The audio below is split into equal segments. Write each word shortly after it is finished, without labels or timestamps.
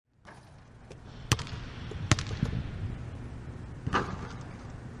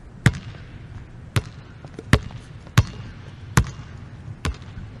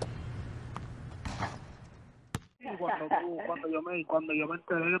cuando yo me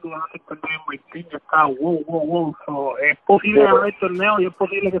enteré que tú vas a hacer torneo en MyTeam, yo estaba wow. So, es posible ganar el torneo y es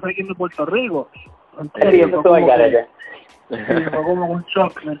posible que sea aquí en Puerto Rico. Sí, eso fue fue como un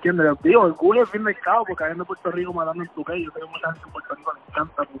shock, ¿me entiendes? Digo, el culo es bien mercado porque hay en Puerto Rico matando en 2K. Yo sé que mucha gente en Puerto Rico le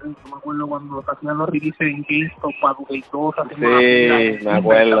encanta 2K. Yo me acuerdo cuando se hacían los releases en GameStop para 2K2. Sí, me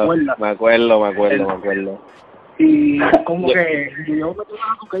acuerdo. Y como que yo me tuve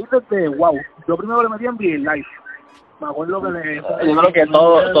a 2K desde wow. Yo primero le metí en NBA Live. Me acuerdo que yo creo que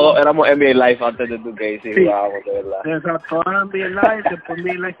todos éramos NBA Live antes de 2K, sí, jugábamos, de verdad. Exacto, ahora NBA Live, después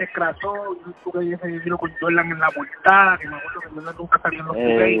NBA Live se escrató, y 2K se vino con Jordan en la portada, que me acuerdo que Jordan nunca salió en los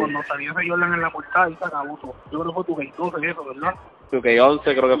 2K, y cuando salió ese Jordan en la portada, y se acabó todo. Yo creo que fue 2K12 eso, ¿verdad? 2K11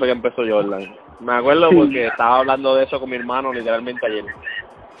 creo que fue que empezó Jordan. Me acuerdo porque estaba hablando de eso con mi hermano literalmente ayer.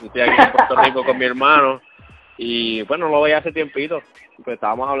 Yo estoy aquí en Puerto Rico con mi hermano, y bueno, lo veía hace tiempito. Pues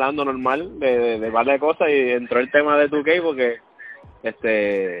estábamos hablando normal de varias cosas y entró el tema de 2K porque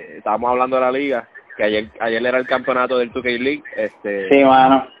estábamos hablando de la liga, que ayer era el campeonato del 2KLeague. Sí,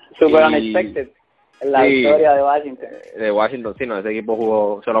 mano, super unexpected la historia de Washington. De Washington, sí, no, ese equipo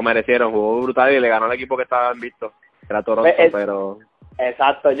jugó, se lo merecieron, jugó brutal y le ganó al equipo que estaba invicto, era Toronto, pero...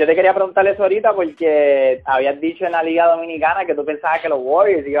 Exacto, yo te quería preguntar eso ahorita porque habías dicho en la Liga Dominicana que tú pensabas que los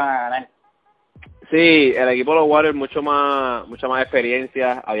Warriors iban a ganar. Sí, el equipo de los Warriors mucha más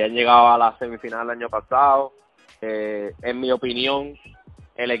experiencia, habían llegado a la semifinal el año pasado. En mi opinión,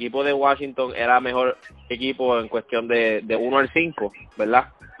 el equipo de Washington era mejor equipo en cuestión de 1 al 5, ¿verdad?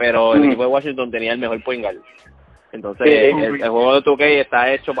 Pero el equipo de Washington tenía el mejor point guard. Entonces, el juego de 2K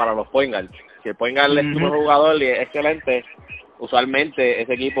está hecho para los point guard. Si el point guard es un jugador y es excelente, usualmente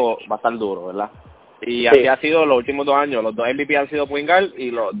ese equipo va a estar duro, ¿verdad? Y así ha sido los últimos 2 años. Los 2 MVP han sido point guard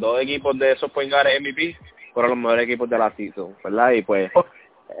y los 2 equipos de esos point guard MVP fueron los mejores equipos de la season, ¿verdad? Y pues, por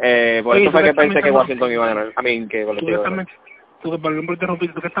eso fue que pensé que Washington iba a ganar. A mí, que tú, por ejemplo, tú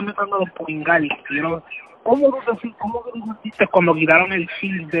que estás metiendo los point guard, ¿cómo tú te sentiste cuando quitaron el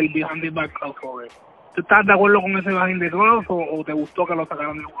shield del behind the back crossover? ¿Tú estás de acuerdo con ese behind the cross o te gustó que lo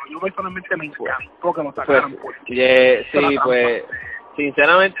sacaron del juego? Yo personalmente me encantó que lo sacaran. Pues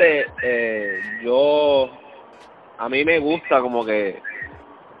sinceramente, a mí me gusta como que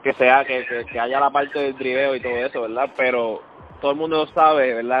sea que haya la parte del driveo y todo eso, ¿verdad? Pero todo el mundo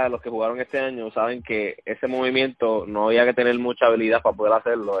sabe, ¿verdad? Los que jugaron este año saben que ese movimiento no había que tener mucha habilidad para poder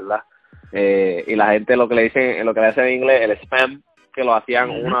hacerlo, ¿verdad? Y la gente lo que le dicen en inglés, el spam, que lo hacían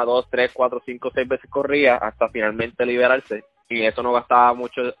 1, 2, 3, 4, 5, 6 veces corría hasta finalmente liberarse, y eso no gastaba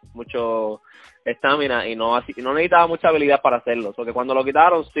mucho estamina y no necesitaba mucha habilidad para hacerlo. Porque cuando lo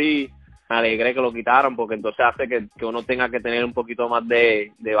quitaron, sí me alegré que lo quitaron, porque entonces hace que uno tenga que tener un poquito más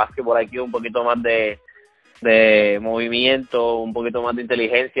de básquetbol aquí, un poquito más de movimiento, un poquito más de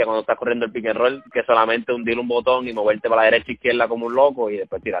inteligencia cuando estás corriendo el pick and roll, que solamente hundir un botón y moverte para la derecha e izquierda como un loco y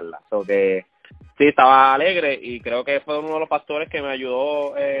después tirarla. So que sí, estaba alegre y creo que fue uno de los factores que me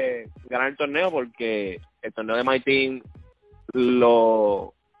ayudó ganar el torneo, porque el torneo de MyTeam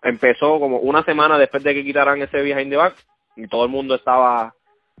lo empezó como una semana después de que quitaran ese behind the back y todo el mundo estaba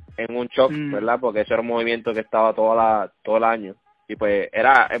en un shock, ¿verdad? Porque ese era un movimiento que estaba todo el año. Y pues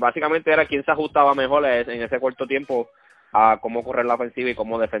básicamente era quién se ajustaba mejor en ese corto tiempo a cómo correr la ofensiva y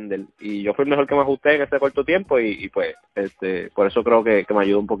cómo defender. Y yo fui el mejor que me ajusté en ese corto tiempo y pues por eso creo que me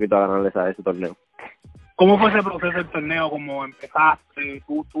ayudó un poquito a ganarles a ese torneo. ¿Cómo fue ese proceso del torneo? ¿Cómo empezaste?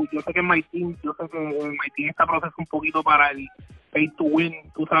 Yo sé que en MyTeam está proceso un poquito para el pay to win,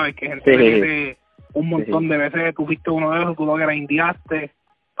 tú sabes que gente un montón de veces tú fuiste uno de esos, tú lo grindeaste.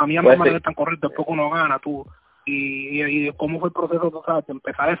 A mí no me tan correcto, después que uno gana, tú. Y cómo fue el proceso, tú sabes, de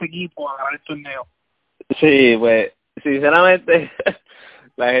empezar ese equipo a ganar el torneo. Sí, pues, sinceramente,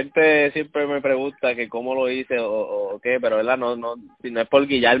 la gente siempre me pregunta que cómo lo hice o qué, pero verdad no es por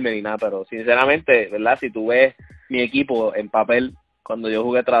guillarme ni nada, pero sinceramente, verdad, si tú ves mi equipo en papel, cuando yo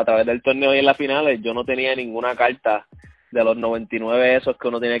jugué a través del torneo y en las finales, yo no tenía ninguna carta de los 99 esos que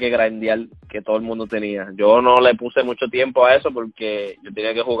uno tenía que grandear, que todo el mundo tenía. Yo no le puse mucho tiempo a eso porque yo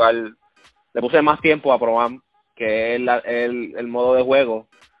tenía que jugar, le puse más tiempo a probar, que es el modo de juego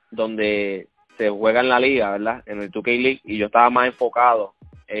donde se juega en la liga, ¿verdad? En el 2KLeague, y yo estaba más enfocado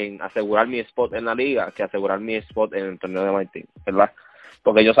en asegurar mi spot en la liga que asegurar mi spot en el torneo de MyTeam, ¿verdad?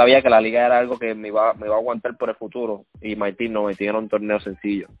 Porque yo sabía que la liga era algo que me iba a aguantar por el futuro, y MyTeam era un torneo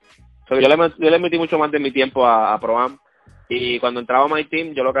sencillo. Yo le metí mucho más de mi tiempo a probar, y cuando entraba a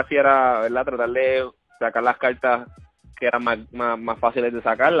MyTeam yo lo que hacía era, ¿verdad?, tratar de sacar las cartas que eran más fáciles de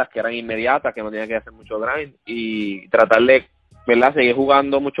sacar, las que eran inmediatas, que no tenía que hacer mucho grind, y tratar de, ¿verdad?, seguir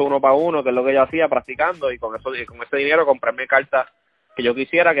jugando mucho 1 para 1, que es lo que yo hacía, practicando, y con ese dinero comprarme cartas que yo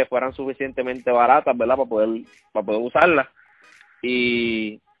quisiera que fueran suficientemente baratas, ¿verdad? Para poder usarlas.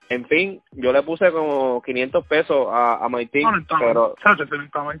 Y, en fin, yo le puse como 500 pesos a MyTeam, pero...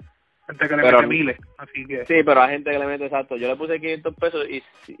 Gente que le mete miles, así que... Sí, pero hay gente que le mete, exacto. Yo le puse 500 pesos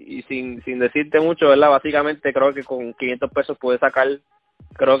y sin decirte mucho, ¿verdad? Básicamente creo que con 500 pesos pude sacar,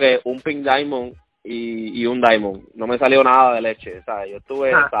 creo que un Pink Diamond y un Diamond. No me salió nada de leche, ¿sabes? Yo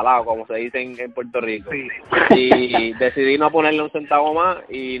estuve salado, como se dice en Puerto Rico. Sí. Y decidí no ponerle un centavo más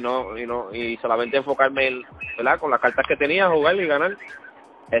y solamente enfocarme, ¿verdad? Con las cartas que tenía, jugar y ganar.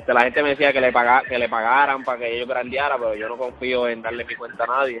 La gente me decía que le pagaran para que yo grandeara, pero yo no confío en darle mi cuenta a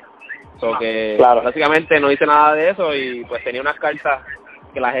nadie. Que básicamente no hice nada de eso y pues tenía unas cartas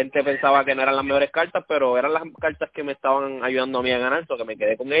que la gente pensaba que no eran las mejores cartas, pero eran las cartas que me estaban ayudando a mí a ganar, que me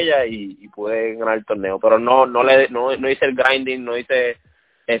quedé con ellas y pude ganar el torneo. Pero no hice el grinding, no hice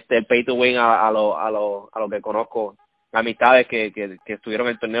el pay to win a lo que conozco, amistades que estuvieron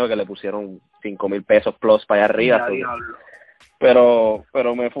en el torneo que le pusieron 5,000 pesos plus para allá arriba. Pero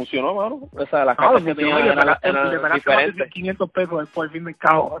me funcionó, mano. O sea, las cartas que tenía eran diferentes. 500 pesos después al fin del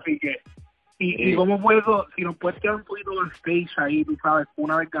cabo, así que... Y cómo fue eso, si nos puedes tirar un poquito de stage ahí, tú sabes,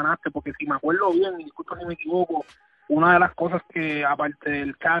 una vez ganaste, porque si me acuerdo bien, y justo si me equivoco, una de las cosas que, aparte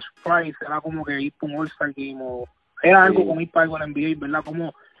del cash prize, era como que ir para un All-Star Game, o era algo con ir para algo en NBA, ¿verdad?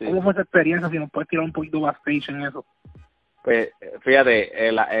 ¿Cómo fue esa experiencia, si nos puedes tirar un poquito backstage en eso? Pues,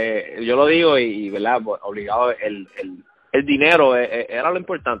 fíjate, yo lo digo y ¿verdad? Obligado, el dinero era lo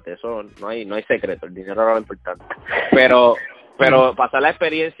importante, eso no hay secreto, el dinero era lo importante, pero pasar la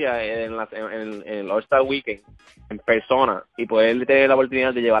experiencia en el All-Star Weekend en persona y poder tener la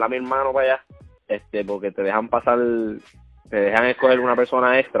oportunidad de llevar a mi hermano para allá, porque te dejan escoger una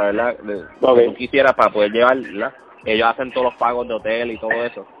persona extra, ¿verdad? Lo que tú quisieras para poder llevar, ¿verdad? Ellos hacen todos los pagos de hotel y todo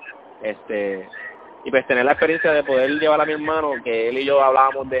eso, y pues tener la experiencia de poder llevar a mi hermano, que él y yo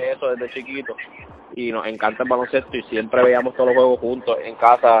hablábamos de eso desde chiquito, y nos encanta el baloncesto y siempre veíamos todos los juegos juntos en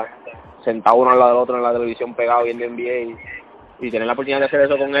casa, sentados uno al lado del otro en la televisión pegado viendo NBA y tener la oportunidad de hacer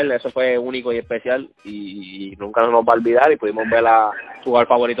eso con él, eso fue único y especial y nunca nos va a olvidar y pudimos ver a jugador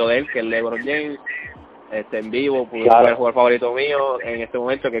favorito de él, que es LeBron James, en vivo, pudimos ver el jugador favorito mío en este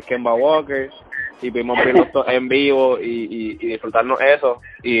momento, que es Kemba Walker, y pudimos verlo en vivo y disfrutarnos eso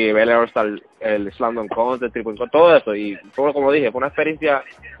y ver el Slam Dunk Contest, todo eso, y fue, como dije, fue una experiencia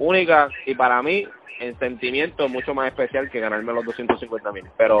única y para mí en sentimiento mucho más especial que ganarme los 250,000,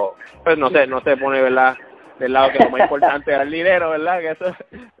 pero pues no se pone, ¿verdad?, del lado que lo más importante era el dinero, ¿verdad?, que eso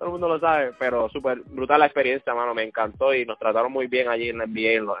todo el mundo lo sabe, pero súper brutal la experiencia, mano, me encantó y nos trataron muy bien allí en la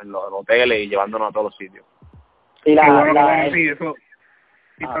NBA, en los hoteles y llevándonos a todos los sitios. Y están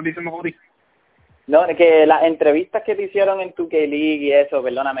diciendo Cody. No, que las entrevistas que te hicieron en 2KLeague y eso,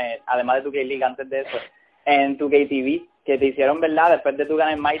 perdóname, además de 2KLeague, antes de eso, en 2KTV, que te hicieron, ¿verdad? Después de tu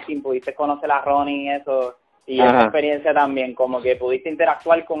ganar en MyTeam, pudiste conocer a Ronnie y eso, y esa experiencia también, como que pudiste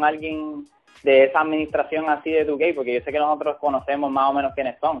interactuar con alguien de esa administración así de 2K, porque yo sé que nosotros conocemos más o menos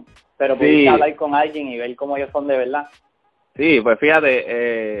quiénes son, pero pudiste hablar con alguien y ver cómo ellos son de verdad. Sí, pues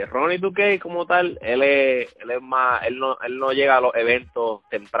fíjate, Ronnie 2K como tal, él no llega a los eventos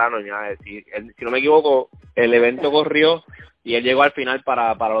tempranos, ya, si no me equivoco, el evento corrió y él llegó al final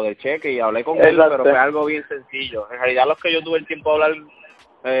para lo del cheque y hablé con él, pero fue algo bien sencillo. En realidad los que yo tuve el tiempo de hablar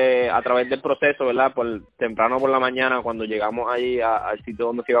a través del proceso, ¿verdad? Temprano por la mañana, cuando llegamos allí al sitio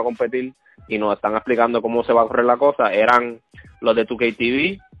donde se iba a competir y nos están explicando cómo se va a correr la cosa, eran los de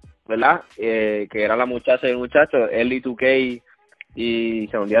 2KTV, ¿verdad? Que era la muchacha y el muchacho, él y 2K, y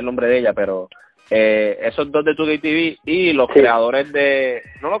se me olvidó el nombre de ella, pero esos dos de 2KTV y los creadores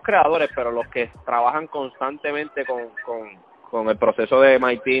no los creadores, pero los que trabajan constantemente con el proceso de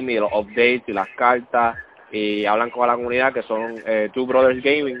MyTeam y los updates y las cartas y hablan con la comunidad, que son Two Brothers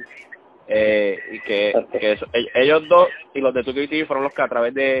Gaming, y que ellos dos y los de 2KTV fueron los que a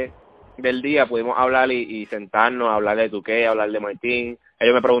través del día pudimos hablar y sentarnos a hablar de 2K, hablar de MyTeam.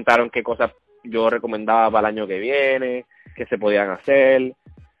 Ellos me preguntaron qué cosas yo recomendaba para el año que viene, qué se podían hacer.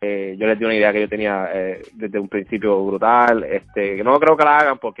 Yo les di una idea que yo tenía desde un principio brutal. Que no creo que la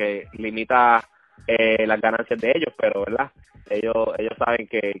hagan porque limita las ganancias de ellos, pero verdad, ellos saben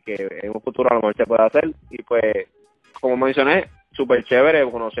que en un futuro a lo mejor se puede hacer. Y pues, como mencioné, súper chévere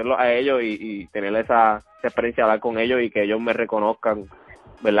conocerlos a ellos y tener esa experiencia de hablar con ellos y que ellos me reconozcan,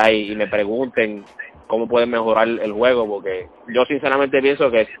 ¿verdad? Y me pregunten cómo pueden mejorar el juego, porque yo sinceramente pienso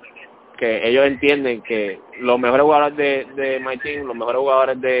que ellos entienden que los mejores jugadores de MyTeam, los mejores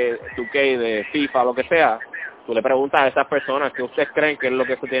jugadores de 2K, de FIFA, lo que sea, tú le preguntas a esas personas que ustedes creen que es lo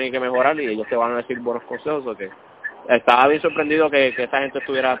que se tiene que mejorar y ellos te van a decir buenos consejos, ¿o qué? estaba bien sorprendido que esta gente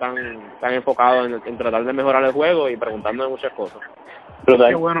estuviera tan enfocado en tratar de mejorar el juego y preguntándome muchas cosas.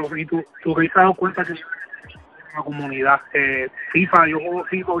 Qué bueno, y tú te has dado cuenta que la comunidad FIFA, yo juego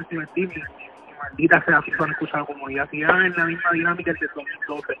FIFA Ultimate Team y maldita sea FIFA no escucha la comunidad, si ya en la misma dinámica del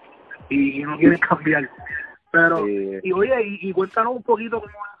 2012 y no quieren cambiar. Pero, sí. Y oye, y cuéntanos un poquito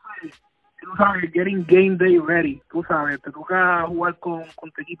cómo es, tú sabes, getting game day ready, tú sabes, te toca jugar con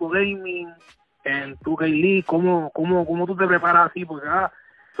tu equipo gaming en 2KLeague, ¿cómo tú te preparas así? Porque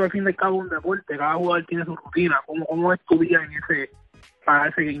eso al fin de cabo es un deporte, cada jugador tiene su rutina, ¿cómo es tu día para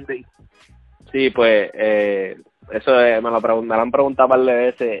ese game day? Sí, pues eso me lo han preguntado un par de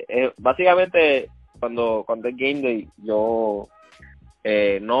veces. Básicamente, cuando es game day, yo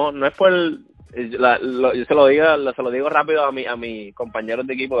no es por yo se lo digo rápido a mis compañeros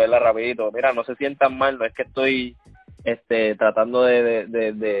de equipo, ¿verdad? Rapidito. Mira, no se sientan mal, no es que estoy tratando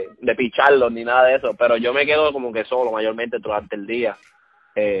de picharlos ni nada de eso, pero yo me quedo como que solo mayormente durante el día.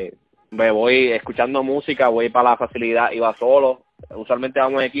 Me voy escuchando música, voy para la facilidad, iba solo. Usualmente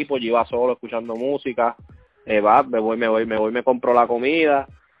vamos en equipo, yo iba solo escuchando música. Me compro la comida.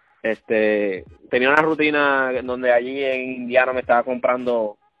 Tenía una rutina donde allí en Indiana me estaba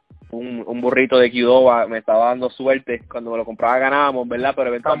comprando un burrito de Qdoba, me estaba dando suerte, cuando me lo compraba ganábamos, ¿verdad? Pero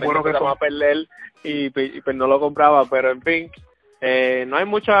eventualmente empezamos a perder y pues no lo compraba, pero en fin, no hay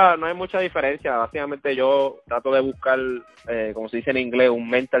mucha diferencia. Básicamente yo trato de buscar, como se dice en inglés, un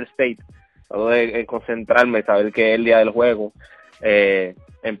mental state, trato de concentrarme, saber que es el día del juego. En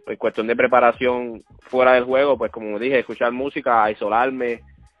cuestión de preparación fuera del juego, pues como dije, escuchar música, aislarme,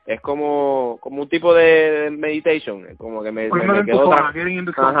 es como un tipo de meditation, como que me quedo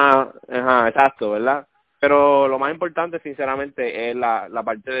ajá, exacto, ¿verdad? Pero lo más importante, sinceramente, es la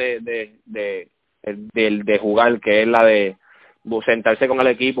parte de jugar, que es la de sentarse con el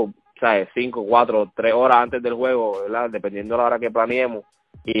equipo, ¿sabes? 5, 4, 3 horas antes del juego, ¿verdad? Dependiendo de la hora que planeemos,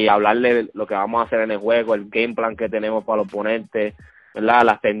 y hablarle de lo que vamos a hacer en el juego, el game plan que tenemos para los oponentes, ¿verdad?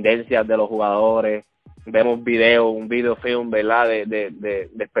 Las tendencias de los jugadores. Vemos un videofilm, ¿verdad? De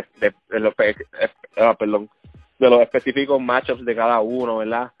los específicos matchups de cada uno,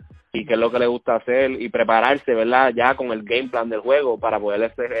 ¿verdad? Y qué es lo que le gusta hacer y prepararse, ¿verdad? Ya con el game plan del juego para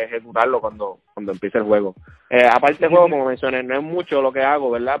poder ejecutarlo cuando empiece el juego. Aparte del juego, como mencioné, no es mucho lo que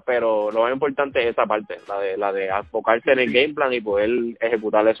hago, ¿verdad? Pero lo más importante es esa parte, la de enfocarse en el game plan y poder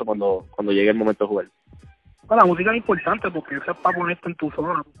ejecutar eso cuando llegue el momento de jugar. La música es importante porque eso es para ponerte en tu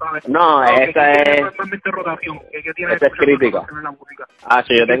zona, tú sabes. No, esa es rotación. Esa es crítica.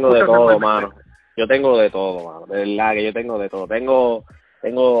 Sí, yo tengo de todo, mano. Yo tengo de todo, mano. De verdad que yo tengo de todo.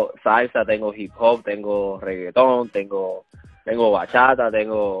 Tengo salsa, tengo hip hop, tengo reggaetón, tengo bachata,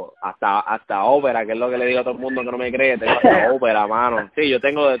 tengo hasta ópera, que es lo que le digo a todo el mundo que no me cree. Tengo hasta ópera, mano. Sí, yo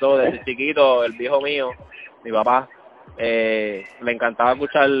tengo de todo. Desde chiquito, el viejo mío, mi papá, le encantaba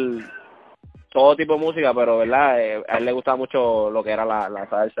escuchar todo tipo de música, pero verdad, a él le gustaba mucho lo que era la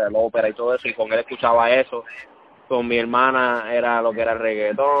salsa, el ópera y todo eso, y con él escuchaba eso. Con mi hermana era lo que era el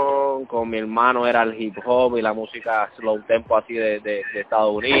reggaetón, con mi hermano era el hip hop y la música slow tempo así de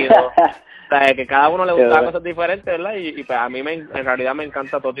Estados Unidos. O sea, que cada uno le gustaba cosas diferentes, ¿verdad? Y pues a mí en realidad me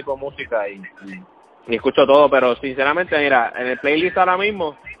encanta todo tipo de música y escucho todo, pero sinceramente, mira, en el playlist ahora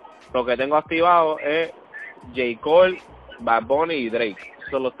mismo lo que tengo activado es J. Cole, Bad Bunny y Drake.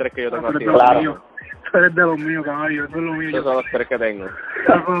 Son los 3 que yo tengo activados. Claro. Tú eres de los míos, caballo. Eso es lo mío. Esos son los 3 que tengo.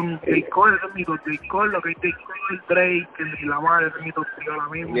 J. Cole, eso es mi top. J. Cole, lo que es J. Cole, Drake, Kendrick Lamar, ese es mi top ahora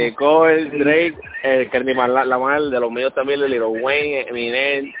mismo. J. Cole, Drake, Kendrick Lamar, de los míos también, de Lil Wayne,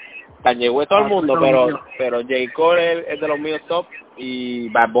 Eminem, Kanye West, todo el mundo, pero J. Cole es de los míos top, y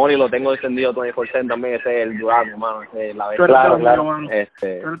Bad Bunny lo tengo descendido 24/7 también, ese es el Durango, mano, ese es la vez. Claro.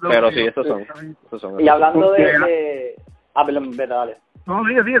 Pero sí, esos son. Y hablando de... perdón, dale. No,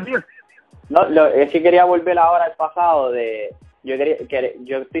 sigue. No, es que quería volver ahora al pasado yo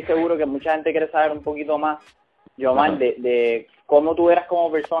estoy seguro que mucha gente quiere saber un poquito más, Jomar, de cómo tú eras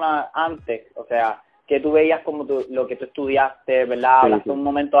como persona antes, o sea, que tú veías como lo que tú estudiaste, ¿verdad? Sí, hablaste un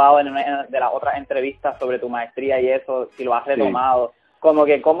momento dado en una de las otras entrevistas sobre tu maestría y eso, si lo has retomado, como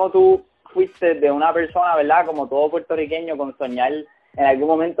que cómo tú fuiste de una persona, ¿verdad? Como todo puertorriqueño, con soñar en algún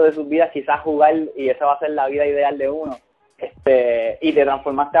momento de sus vidas quizás jugar y esa va a ser la vida ideal de uno. Y te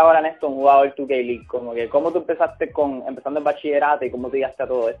transformaste ahora en esto, un jugador 2KLeague, como que cómo tú empezaste empezando el bachillerato y cómo te llegaste a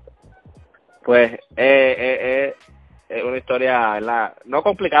todo esto. Pues es una historia, ¿verdad? No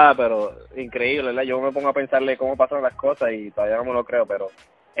complicada, pero increíble, ¿verdad? Yo me pongo a pensarle cómo pasaron las cosas y todavía no me lo creo, pero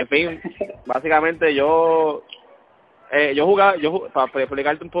en fin, básicamente yo jugaba, para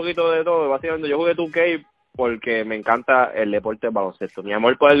explicarte un poquito de todo, básicamente yo jugué 2K porque me encanta el deporte del baloncesto. Mi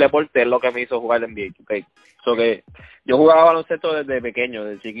amor por el deporte es lo que me hizo jugar en NBA 2K. So que yo jugaba baloncesto desde pequeño,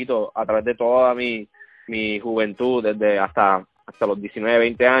 desde chiquito, a través de toda mi juventud, desde hasta los 19,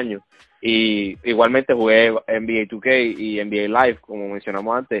 20 años. Y igualmente jugué NBA 2K y NBA Live, como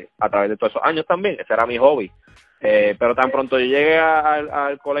mencionamos antes, a través de todos esos años también. Ese era mi hobby. Pero tan pronto yo llegué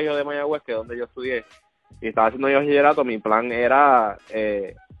al colegio de Mayagüez, que es donde yo estudié, y estaba haciendo mi bachillerato, mi plan era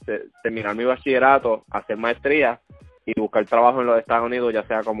terminar mi bachillerato, hacer maestría y buscar trabajo en los Estados Unidos, ya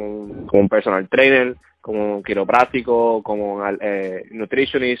sea como un personal trainer, como un quiropráctico, como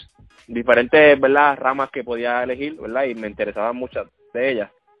nutritionist, diferentes, ¿verdad?, ramas que podía elegir, ¿verdad?, y me interesaban muchas de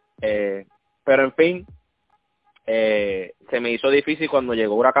ellas. Pero en fin, se me hizo difícil cuando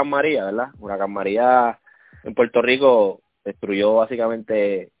llegó Huracán María, ¿verdad? Huracán María en Puerto Rico destruyó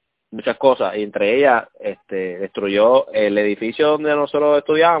básicamente muchas cosas, y entre ellas destruyó el edificio donde nosotros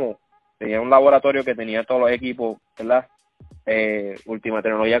estudiábamos. Tenía un laboratorio que tenía todos los equipos, ¿verdad?, última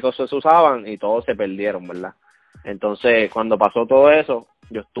tecnología que se usaban, y todos se perdieron, ¿verdad? Entonces, cuando pasó todo eso,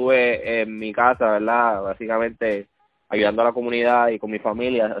 yo estuve en mi casa, ¿verdad?, básicamente ayudando a la comunidad y con mi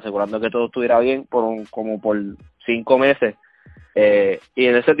familia, asegurando que todo estuviera bien como por 5 meses. Y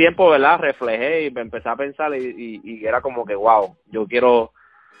en ese tiempo, ¿verdad?, reflejé y me empecé a pensar y era como que, wow, yo quiero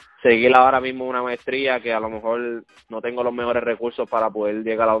seguir ahora mismo una maestría que a lo mejor no tengo los mejores recursos para poder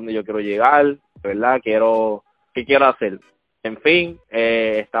llegar a donde yo quiero llegar, ¿verdad? ¿Qué quiero hacer? En fin,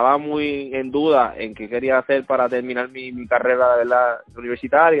 estaba muy en duda en qué quería hacer para terminar mi carrera, ¿verdad?,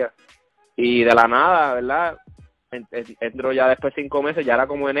 universitaria. Y de la nada, ¿verdad?, entro ya después de 5 meses, ya era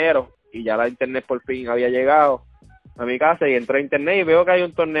como enero, y ya la internet por fin había llegado a mi casa, y entré a internet y veo que hay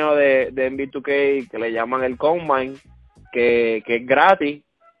un torneo de NBA 2K que le llaman el Combine, que es gratis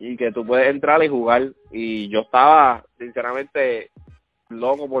y que tú puedes entrar y jugar. Y yo estaba sinceramente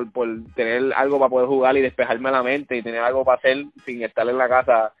loco por tener algo para poder jugar y despejarme la mente y tener algo para hacer sin estar en la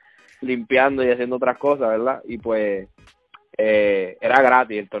casa limpiando y haciendo otras cosas, ¿verdad? Y pues era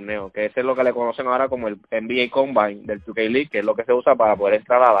gratis el torneo, que ese es lo que le conocen ahora como el NBA Combine del 2KLeague, que es lo que se usa para poder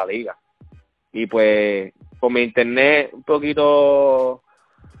entrar a la liga. Y pues con mi internet un poquito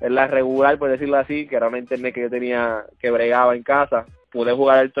en la regular, por decirlo así, que era una internet que yo tenía, que bregaba en casa, pude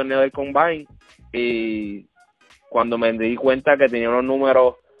jugar el torneo del Combine, y cuando me di cuenta que tenía unos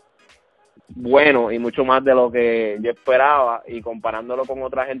números buenos y mucho más de lo que yo esperaba, y comparándolo con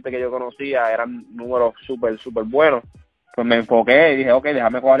otra gente que yo conocía, eran números súper buenos, pues me enfoqué y dije, ok,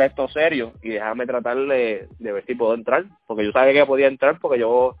 déjame coger esto serio y déjame tratar de ver si puedo entrar, porque yo sabía que podía entrar porque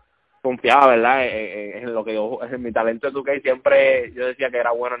yo confiaba, ¿verdad?, en lo que en mi talento de 2K. Siempre yo decía que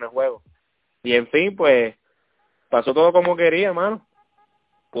era bueno en el juego. Y en fin, pues pasó todo como quería, mano.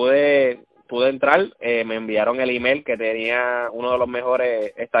 Pude entrar, me enviaron el email que tenía uno de los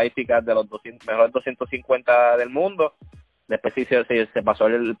mejores estadísticas de los mejores 250 del mundo. Después sí se pasó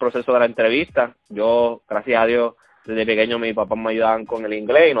el proceso de la entrevista. Yo, gracias a Dios, desde pequeño mis papás me ayudaban con el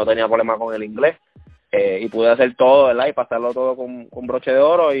inglés y no tenía problema con el inglés. Y pude hacer todo, ¿verdad?, y pasarlo todo con broche de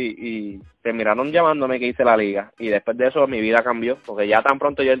oro, y terminaron llamándome que hice la liga. Y después de eso mi vida cambió, porque ya tan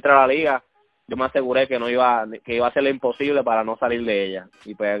pronto yo entré a la liga, yo me aseguré que iba a ser lo imposible para no salir de ella.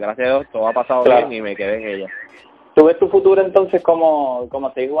 Y pues gracias a Dios todo ha pasado bien y me quedé en ella. ¿Tú ves tu futuro entonces como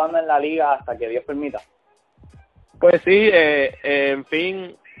seguir jugando en la liga hasta que Dios permita? Pues sí, en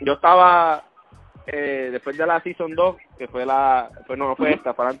fin, yo estaba después de la Season 2, que fue la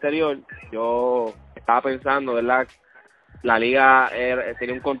anterior, yo estaba pensando, ¿verdad? La liga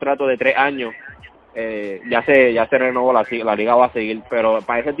tenía un contrato de 3 años, ya se renovó, la liga va a seguir, pero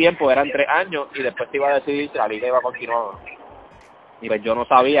para ese tiempo eran 3 años y después se iba a decidir si la liga iba a continuar. Y pues yo no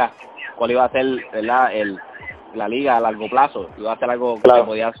sabía cuál iba a ser, ¿verdad?, la liga a largo plazo. Iba a ser algo que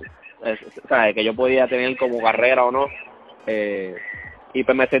podía, que yo podía tener como carrera o no. Y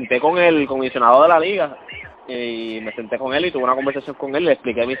pues me senté con el comisionado de la liga, y me senté con él y tuve una conversación con él, le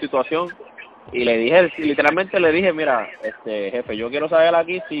expliqué mi situación y literalmente le dije, mira, jefe, yo quiero saber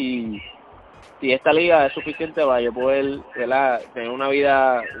aquí si esta liga es suficiente para yo poder, ¿verdad?, tener una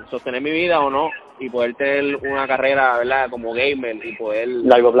vida, sostener mi vida o no, y poder tener una carrera, ¿verdad?, como gamer y poder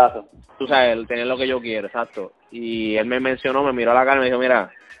largo plazo, tú sabes, tener lo que yo quiero, exacto. Y él me miró a la cara y me dijo,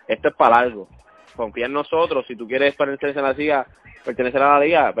 mira, esto es para largo, confía en nosotros, si tú quieres pertenecer a la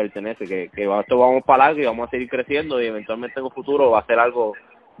liga, pertenece, que esto vamos para largo y vamos a seguir creciendo, y eventualmente en un futuro va a ser algo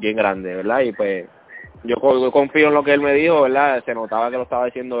bien grande, ¿verdad? Y pues yo confío en lo que él me dijo, ¿verdad? Se notaba que lo estaba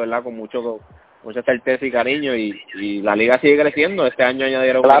diciendo, ¿verdad?, con mucha certeza y cariño, y la liga sigue creciendo. Este año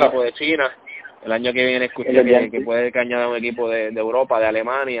añadieron un equipo de China, el año que viene escuché que puede que añada un equipo de Europa, de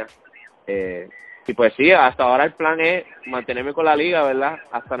Alemania, y pues sí, hasta ahora el plan es mantenerme con la liga, ¿verdad?,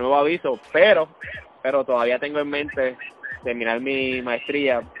 hasta nuevo aviso, pero pero todavía tengo en mente terminar mi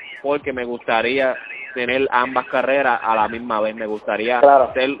maestría porque me gustaría tener ambas carreras a la misma vez. Me gustaría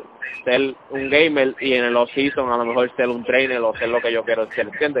ser un gamer y en el off-season a lo mejor ser un trainer o ser lo que yo quiero ser,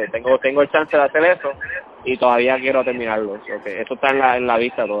 ¿entiendes? Tengo el chance de hacer eso y todavía quiero terminarlo. Eso está en la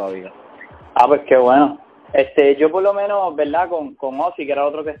vista todavía. Pues qué bueno. Yo por lo menos, ¿verdad? Con Ozzy, que era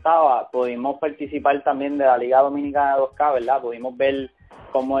otro que estaba, pudimos participar también de la Liga Dominicana de 2K, ¿verdad? Pudimos ver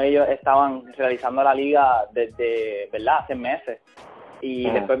cómo ellos estaban realizando la liga desde, ¿verdad? Hace meses. Y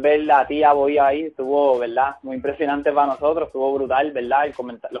después ver la tía Boy ahí estuvo, ¿verdad? Muy impresionante para nosotros, estuvo brutal, ¿verdad?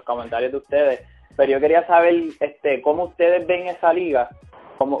 Los comentarios de ustedes. Pero yo quería saber, cómo ustedes ven esa liga,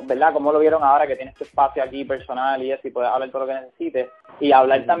 ¿verdad? Cómo lo vieron ahora que tienes tu espacio aquí personal y eso, y puedes hablar todo lo que necesites. Y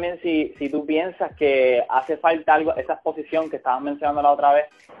hablar también si tú piensas que hace falta algo, esa exposición que estaban mencionando la otra vez,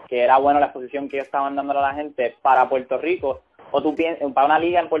 que era bueno la exposición que ellos estaban dándole a la gente para Puerto Rico, o tú piensas, para una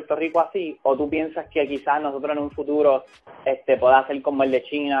liga en Puerto Rico así, o tú piensas que quizás nosotros en un futuro pueda ser como el de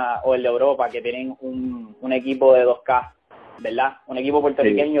China o el de Europa, que tienen un equipo de 2K, ¿verdad? Un equipo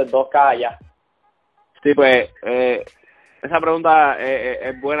puertorriqueño 2K allá. Sí, pues, esa pregunta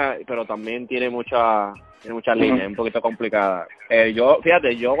es buena, pero también tiene muchas líneas, es un poquito complicada. Yo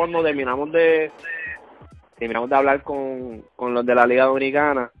cuando terminamos de hablar con los de la Liga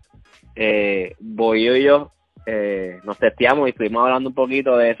Dominicana, Boyo y yo nos testeamos y estuvimos hablando un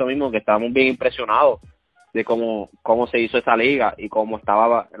poquito de eso mismo, que estábamos bien impresionados de cómo se hizo esa liga y cómo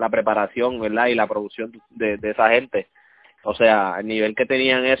estaba la preparación, ¿verdad? Y la producción de esa gente. O sea, el nivel que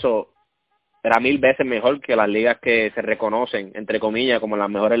tenían eso era 1000 veces mejor que las ligas que se reconocen, entre comillas, como las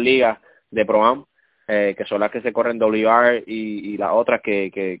mejores ligas de Pro-Am, que son las que se corren WR y las otras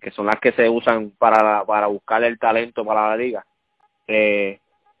que son las que se usan para buscar el talento para la liga.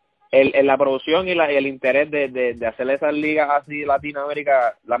 La producción y el interés de hacer esas ligas así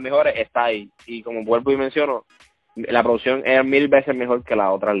Latinoamérica, las mejores, está ahí. Y como vuelvo y menciono, la producción es 1000 veces mejor que las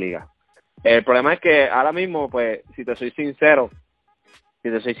otras ligas. El problema es que ahora mismo, pues, si te soy sincero,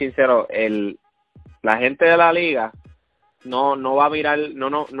 la gente de la liga no va a mirar,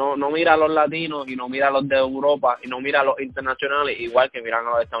 no mira a los latinos y no mira a los de Europa y no mira a los internacionales igual que miran a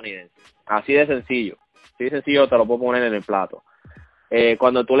los estadounidenses. Así de sencillo te lo puedo poner en el plato.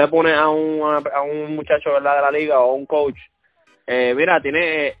 Cuando tú le pones a un muchacho, ¿verdad?, de la liga o a un coach, mira,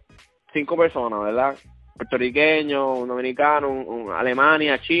 tiene 5 personas, ¿verdad? Puertorriqueño, un dominicano,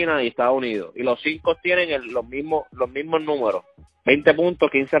 Alemania, China y Estados Unidos. Y los 5 tienen los mismos números. 20 puntos,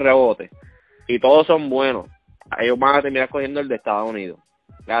 15 rebotes. Y todos son buenos. Ellos van a terminar cogiendo el de Estados Unidos.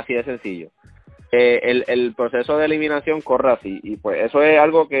 Así de sencillo. El proceso de eliminación corre así. Y pues eso es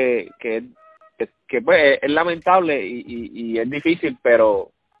algo que pues es lamentable y es difícil, pero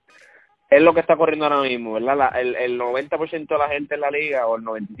es lo que está corriendo ahora mismo, ¿verdad? El 90% de la gente en la liga o el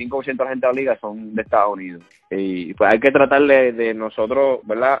 95% de la gente de la liga son de Estados Unidos. Y pues hay que tratar de nosotros,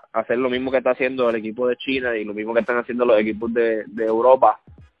 ¿verdad?, hacer lo mismo que está haciendo el equipo de China y lo mismo que están haciendo los equipos de Europa.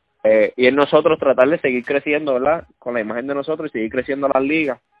 Y en nosotros tratar de seguir creciendo, ¿verdad?, con la imagen de nosotros y seguir creciendo las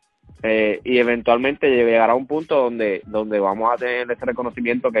ligas. Y eventualmente llegará a un punto donde vamos a tener ese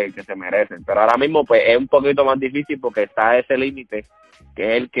reconocimiento que se merecen. Pero ahora mismo pues es un poquito más difícil porque está ese límite, que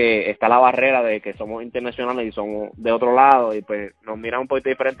es el que está la barrera de que somos internacionales y somos de otro lado, y pues nos miran un poquito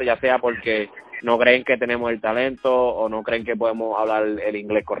diferente, ya sea porque no creen que tenemos el talento o no creen que podemos hablar el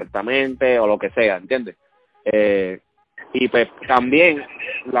inglés correctamente o lo que sea, ¿entiendes? Y pues también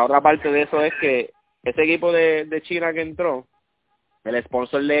la otra parte de eso es que ese equipo de China que entró, el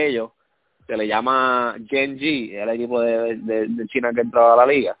sponsor de ellos se le llama Genji, el equipo de China que entró a la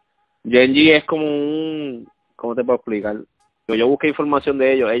liga. Genji es como ¿cómo te puedo explicar? Yo busqué información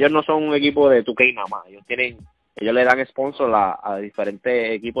de ellos. Ellos no son un equipo de 2K nada más. Ellos le dan sponsor a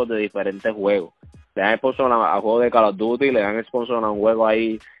diferentes equipos de diferentes juegos. Le dan sponsor a juegos de Call of Duty, le dan sponsor a un juego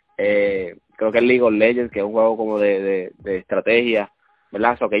ahí, creo que es League of Legends, que es un juego como de estrategia,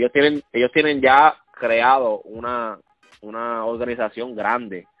 ¿verdad? So que ellos tienen ya creado una organización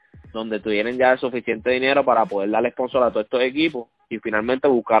grande donde tuvieron ya el suficiente dinero para poder darle sponsor a todos estos equipos y finalmente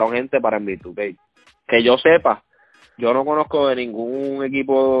buscaron gente para enviar 2K. Que yo sepa, yo no conozco de ningún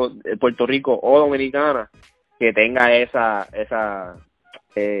equipo de Puerto Rico o Dominicana que tenga esa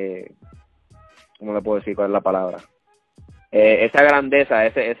 ¿cómo le puedo decir cuál es la palabra? Esa grandeza,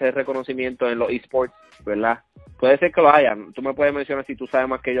 ese reconocimiento en los esports, ¿verdad? Puede ser que lo haya. Tú me puedes mencionar si tú sabes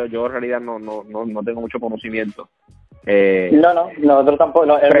más que yo. Yo en realidad no tengo mucho conocimiento. No, nosotros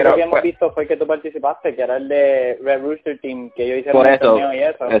tampoco. El único que hemos pues, visto fue que tú participaste, que era el de Red Rooster Team, que ellos hicieron el torneo y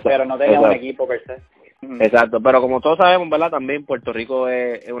eso, pero no teníamos un equipo per se. Exacto, pero como todos sabemos, ¿verdad? También Puerto Rico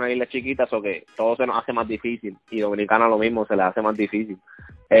es una isla chiquita, so que todo se nos hace más difícil, y Dominicana lo mismo, se les hace más difícil.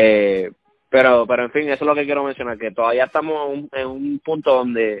 Pero en fin, eso es lo que quiero mencionar, que todavía estamos en un punto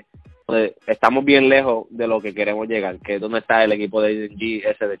donde estamos bien lejos de lo que queremos llegar, que es donde está el equipo de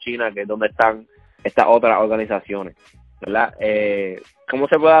GS de China, que es donde están estas otras organizaciones, ¿verdad? ¿Cómo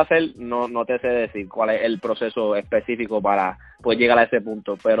se puede hacer? No te sé decir cuál es el proceso específico para poder llegar a ese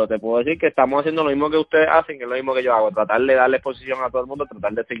punto, pero te puedo decir que estamos haciendo lo mismo que ustedes hacen, que es lo mismo que yo hago, tratar de darle exposición a todo el mundo,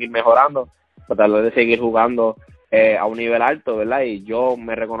 tratar de seguir mejorando, tratar de seguir jugando a un nivel alto, ¿verdad? Y yo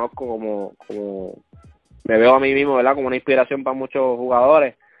me reconozco como me veo a mí mismo, ¿verdad? Como una inspiración para muchos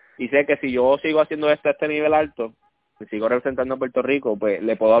jugadores, y sé que si yo sigo haciendo esto a este nivel alto, si sigo representando a Puerto Rico, pues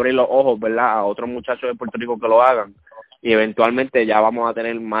le puedo abrir los ojos, ¿verdad? A otros muchachos de Puerto Rico que lo hagan, y eventualmente ya vamos a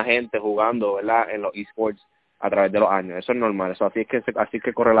tener más gente jugando, ¿verdad? En los esports a través de los años. Eso es normal, eso así es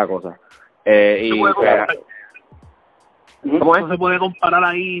que corre la cosa. ¿Cómo es? No se puede comparar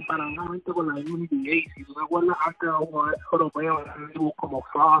ahí paralelamente con la NBA. Si tú te acuerdas, antes los jugadores europeos eran como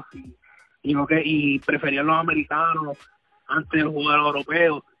fácil y preferían los americanos antes de los jugadores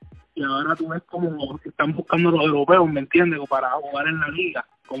europeos, y ahora tú ves como que están buscando los europeos, ¿me entiendes? Para jugar en la liga,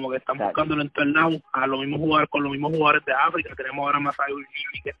 como que están buscándolo en todo el lado a los mismos jugadores, con los mismos jugadores de África. Tenemos ahora Masai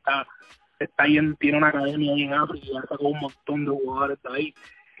Ujiri, que está ahí tiene una academia ahí en África y ya sacó un montón de jugadores de ahí.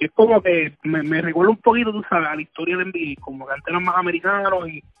 Es como que me recuerda un poquito, tú sabes, a la historia del NBA, como que antes eran más americanos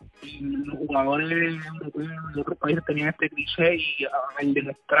y los jugadores de otros países tenían este cliché, y al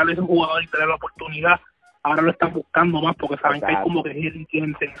demostrar a esos jugadores y tener la oportunidad, ahora lo están buscando más porque saben que hay como que gente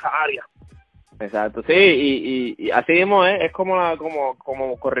en esa área. Exacto, sí, y así mismo es como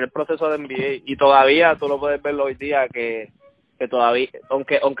como correr el proceso de NBA, y todavía tú lo puedes ver hoy día que todavía,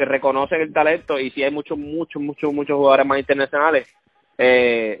 aunque reconocen el talento, y sí hay muchos jugadores más internacionales,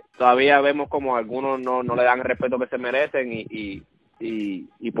 todavía vemos como algunos no le dan el respeto que se merecen, y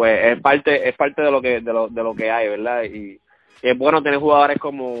pues es parte de lo que hay, ¿verdad? Y es bueno tener jugadores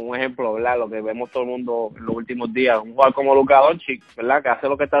como un ejemplo, ¿verdad? Lo que vemos todo el mundo en los últimos días, un jugador como Luka Doncic, ¿verdad? Que hace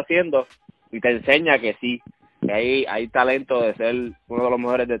lo que está haciendo y te enseña que sí, que hay talento de ser uno de los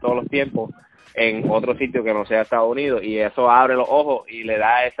mejores de todos los tiempos en otro sitio que no sea Estados Unidos, y eso abre los ojos y le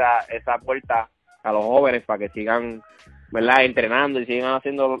da esa puerta a los jóvenes para que sigan, ¿verdad?, entrenando y sigan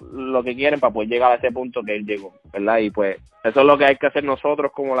haciendo lo que quieren para poder llegar a ese punto que él llegó, ¿verdad? Y pues eso es lo que hay que hacer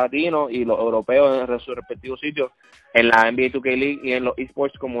nosotros como latinos y los europeos en sus respectivos sitios, en la NBA 2KLeague y en los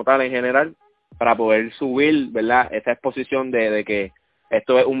esports como tal en general, para poder subir, ¿verdad?, esa exposición de que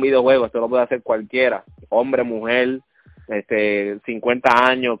esto es un videojuego, esto lo puede hacer cualquiera, hombre, mujer, 50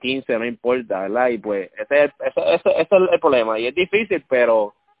 años, 15, no importa, ¿verdad? Y pues eso es el problema, y es difícil,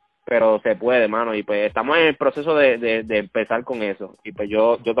 pero se puede, mano, y pues estamos en el proceso de empezar con eso, y pues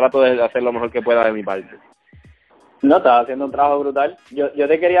yo trato de hacer lo mejor que pueda de mi parte. No, estás haciendo un trabajo brutal. Yo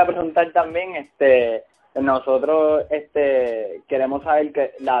te quería preguntar también, nosotros queremos saber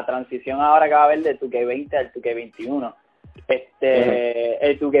que la transición ahora que va a haber de 2K20 al 2K21.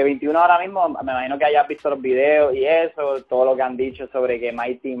 El 2K21 ahora mismo, me imagino que hayas visto los videos y eso, todo lo que han dicho sobre que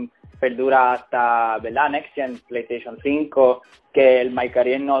MyTeam perdura hasta, ¿verdad?, Next Gen, PlayStation 5, que el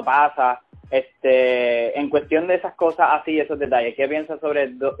MyCareer no pasa. En cuestión de esas cosas así, esos detalles, ¿qué piensas sobre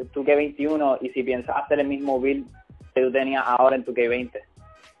el 2K21 y si piensas hacer el mismo build que tú tenías ahora en 2K20?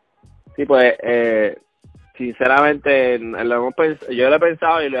 Sí, pues, sinceramente, yo lo he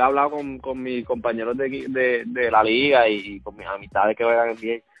pensado y lo he hablado con mis compañeros de la liga y con mis amistades que juegan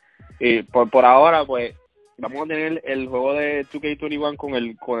bien. Y por ahora, pues, vamos a tener el juego de 2K21 con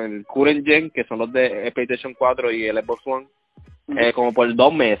el current gen, que son los de PlayStation 4 y el Xbox One, como por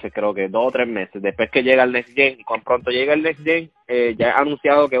 2 meses, creo que 2 o 3 meses. Después que llega el Next Gen, y cuando pronto llega el Next Gen, ya he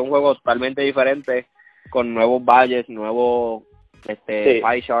anunciado que es un juego totalmente diferente, con nuevos badges, nuevos pie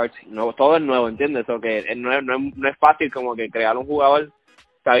charts, todo es nuevo, ¿entiendes? So que no es fácil como que crear un jugador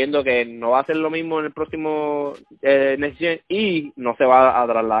sabiendo que no va a ser lo mismo en el próximo Next Gen, y no se va a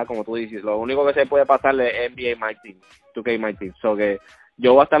trasladar, como tú dices. Lo único que se puede pasarle es NBA MyTeam, 2K MyTeam. So que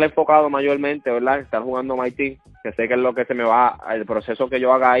yo voy a estar enfocado mayormente, ¿verdad?, estar jugando MyTeam, que sé que es lo que se me va, el proceso que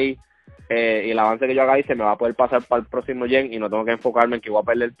yo haga ahí y el avance que yo haga ahí se me va a poder pasar para el próximo Gen, y no tengo que enfocarme en que voy a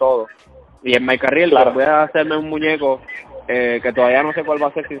perder todo. Y en MyCareer, claro, voy a hacerme un muñeco que todavía no sé cuál va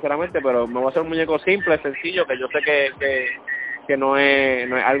a ser, sinceramente, pero me voy a hacer un muñeco simple, sencillo, que yo sé que no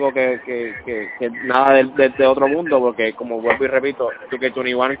es algo que nada de otro mundo, porque como vuelvo y repito,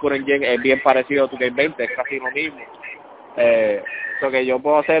 2K21 Current Gen es bien parecido a 2K20, es casi lo mismo. So que yo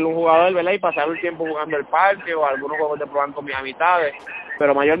puedo ser un jugador, ¿verdad?, y pasar el tiempo jugando el parque o algunos juegos de probar con mis amistades,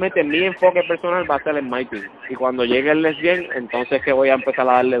 pero mayormente mi enfoque personal va a ser en MyTeam. Y cuando llegue el Next Gen, entonces que voy a empezar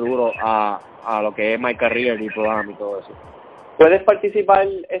a darle duro a lo que es MyCareer y programa y todo eso. ¿Puedes participar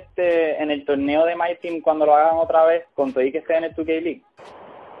en el torneo de MyTeam cuando lo hagan otra vez, con todo y que esté en el 2KLeague?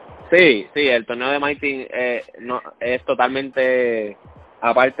 Sí, el torneo de MyTeam no, es totalmente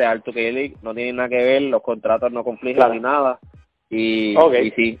aparte de 2KLeague, no tiene nada que ver, los contratos no confligen ni nada, y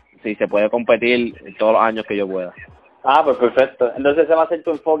sí, se puede competir todos los años que yo pueda. Ah, pues perfecto. Entonces ese va a ser tu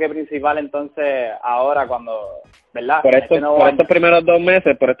enfoque principal entonces ahora cuando, ¿verdad? Por estos primeros 2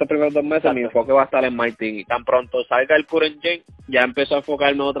 meses, Exacto. mi enfoque va a estar en MyTeam, y tan pronto salga el current gen, ya empiezo a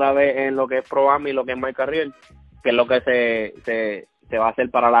enfocarme otra vez en lo que es Pro Am y lo que es My Career, que es lo que se va a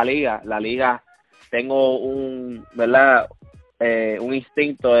hacer para la liga. La liga, tengo un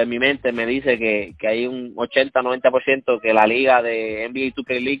instinto de mi mente, me dice que hay un 80-90% que la liga de NBA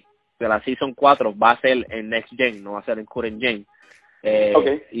 2KLeague de la Season 4 va a ser en Next Gen, no va a ser en Current Gen.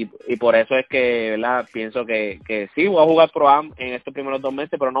 Y por eso es que, ¿verdad? Pienso que sí, voy a jugar Pro Am en estos primeros 2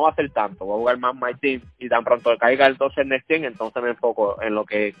 meses, pero no va a ser tanto. Voy a jugar más MyTeam, y tan pronto caiga entonces Next Gen, entonces me enfoco en lo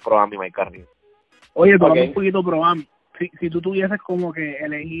que es Pro Am y My Career. Oye, tú un poquito Pro Am. Si tú tuvieses como que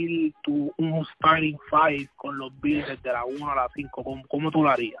elegir un starting 5 con los Bills desde la 1 a la 5, ¿cómo tú lo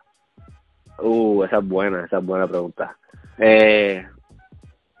harías? Esa es buena pregunta.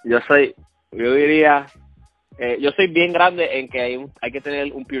 Yo soy bien grande en que hay que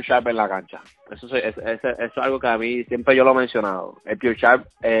tener un pure sharp en la cancha. Eso es algo que a mí siempre yo lo he mencionado. El pure sharp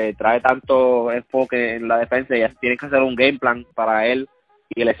trae tanto enfoque en la defensa, y tienes que hacer un game plan para él,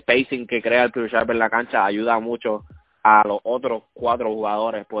 y el spacing que crea el pure sharp en la cancha ayuda mucho a los otros 4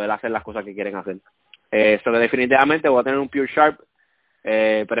 jugadores poder hacer las cosas que quieren hacer. Eso que definitivamente voy a tener un pure sharp,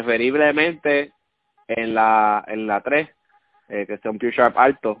 preferiblemente en la 3, que sea un pure sharp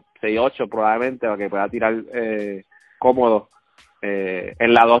alto, 6'8" probablemente, para que pueda tirar cómodo.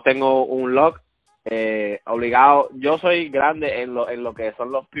 En la 2 tengo un lock obligado. Yo soy grande en lo que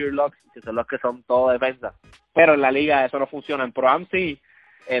son los pure locks, que son los que son todo defensa, pero en la liga eso no funciona. En Pro Am sí.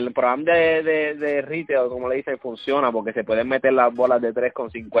 El programa de retail, como le dicen, funciona porque se pueden meter las bolas de 3 con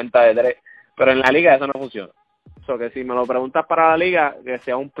 50 de 3, pero en la liga eso no funciona. So que si me lo preguntas para la liga, que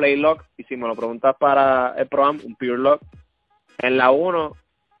sea un play lock, y si me lo preguntas para el programa, un pure lock. En la 1,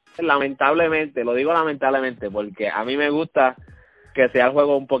 lamentablemente, lo digo lamentablemente, porque a mí me gusta que sea el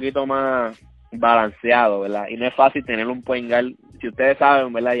juego un poquito más balanceado, ¿verdad? Y no es fácil tener un point guard. Si ustedes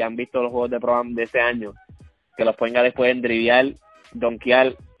saben, ¿verdad? Y han visto los juegos de programa de este año, que los point guards pueden driviar,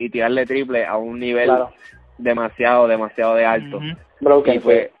 donkear y tirarle triple a un nivel demasiado de alto. Y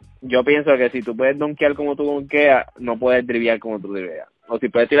pues yo pienso que si tú puedes donkear como tú donkeas, no puedes driviar como tú driveas. O si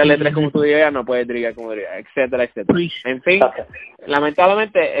puedes tirarle 3 como tú driveas, no puedes driviar como driveas, etcétera. En fin,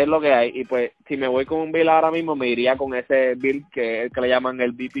 lamentablemente es lo que hay. Y pues si me voy con un build ahora mismo, me iría con ese build que es el que le llaman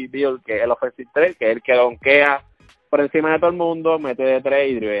el BP build, que es el offensive 3, que es el que donkea por encima de todo el mundo, mete de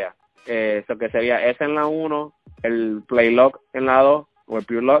 3 y drivea. Eso que sería ese en la 1, el play lock en la 2, o el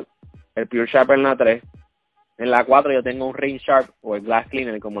pure lock, el pure sharp en la 3. En la 4 yo tengo un ring sharp, o el glass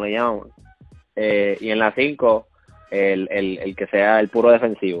cleaner, como le llaman. Y en la 5, el que sea el puro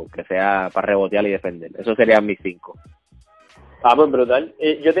defensivo, que sea para rebotear y defender. Eso serían mis 5. Ah, pues brutal.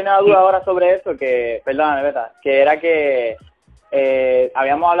 Yo tenía una duda ahora sobre eso, perdóname, Beta, que era que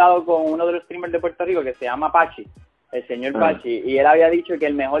habíamos hablado con uno de los streamers de Puerto Rico que se llama Pachi, el señor Pachi, y él había dicho que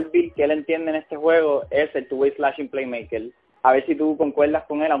el mejor build que él entiende en este juego es el two-way slashing playmaker. A ver si tú concuerdas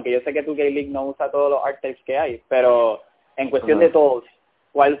con él, aunque yo sé que 2KLeague no usa todos los archetypes que hay, pero en cuestión de todos,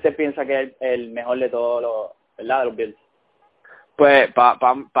 ¿cuál usted piensa que es el mejor de todos los, ¿verdad?, de los builds? Pues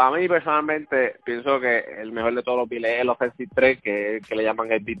para mí personalmente pienso que el mejor de todos los builds es el offensive 3, que le llaman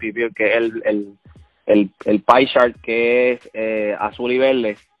el BP build, que es el pie chart, que es azul y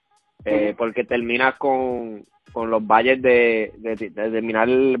verde, porque terminas con los valles de terminar,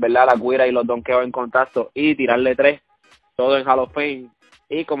 ¿verdad?, la cuira y los donkeos en contacto y tirarle 3, todo en Hall of Fame,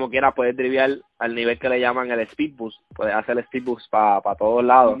 y como quiera puedes driviar al nivel que le llaman el speed boost, puedes hacer el speed boost para todos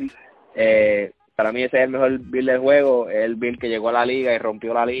lados. Para mí ese es el mejor build del juego, es el build que llegó a la liga y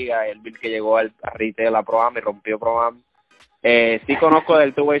rompió la liga, el build que llegó a retail, a Pro Am y rompió Pro Am. Sí conozco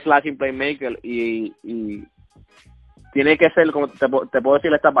del two-way slashing playmaker y tiene que ser, como te puedo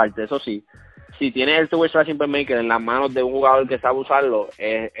decir esta parte, eso sí, si tienes el two-way slashing playmaker en las manos de un jugador que sabe usarlo,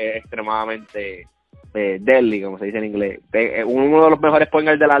 es extremadamente deadly, como se dice en inglés. Uno de los mejores point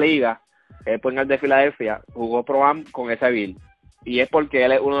guards de la liga, el point guard de Filadelfia, jugó Pro Am con ese build, y es porque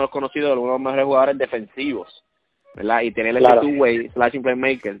él es uno de los conocidos, uno de los mejores jugadores defensivos, ¿verdad? Y tener ese two-way slashing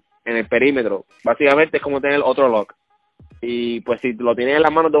playmaker en el perímetro, básicamente es como tener otro lock. Y pues si lo tienes en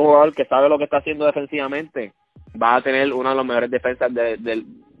las manos de un jugador que sabe lo que está haciendo defensivamente, va a tener una de las mejores defensas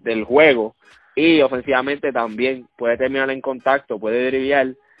del juego, y ofensivamente también puede terminar en contacto, puede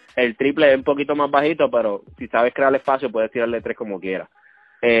driviar. El triple es un poquito más bajito, pero si sabes crear espacio puedes tirarle 3 como quieras.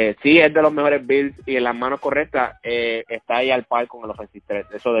 sí es de los mejores builds y en las manos correctas está ahí al par con el offensive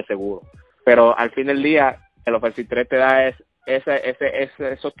threat, eso de seguro. Pero al fin del día, el offensive threat te da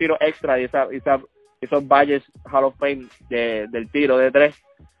esos tiros extra y esos badges Hall of Fame del tiro de 3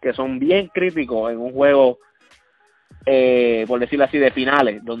 que son bien críticos en un juego, por decirlo así, de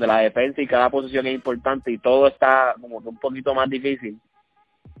finales, donde la defensa y cada posición es importante y todo está como un poquito más difícil.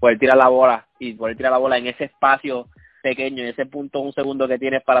 Poder tirar la bola en ese espacio pequeño, en ese punto, un segundo que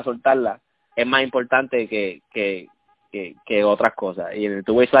tienes para soltarla, es más importante que otras cosas. Y en el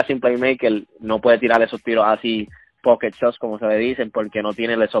two-way slashing playmaker no puede tirar esos tiros así, pocket shots, como se le dicen, porque no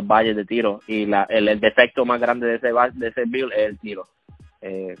tiene esos valles de tiro. Y el defecto más grande de ese build es el tiro.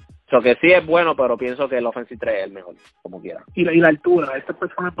 Que sí es bueno, pero pienso que el offensive 3 es el mejor, como quiera. Y la altura, este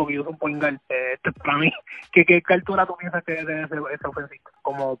personaje, porque yo soy un point guard, para mí, ¿qué altura tú piensas que debe ser ese offensive?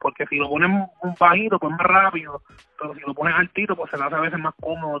 Como, porque si lo pones un bajito, pues más rápido, pero si lo pones altito, pues se le hace a veces más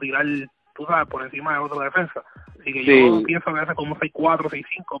cómodo tirar, tú sabes, por encima de otra defensa. Así que sí. Yo pienso que hace como 6'4",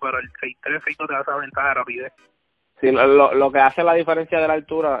 6'5", pero el 6'3", 6'2" te hace ventaja de rapidez. Sí, lo que hace la diferencia de la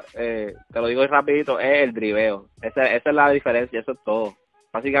altura, te lo digo rapidito, es el driveo. Esa es la diferencia, eso es todo.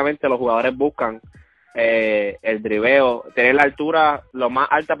 Básicamente los jugadores buscan el driveo, tener la altura lo más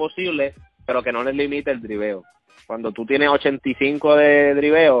alta posible, pero que no les limite el driveo. Cuando tú tienes 85 de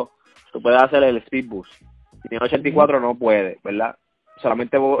driveo, tú puedes hacer el speed boost. Si tienes 84 no puedes, ¿verdad?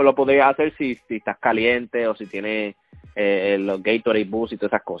 Solamente lo podrías hacer si estás caliente o si tienes los Gatorade boost y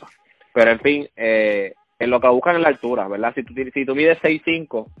todas esas cosas. Pero en fin, en lo que buscan es la altura, ¿verdad? Si tú mides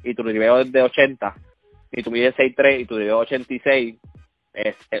 6'5" y tu driveo es de 80, y tú mides 6'3" y tu driveo es 86,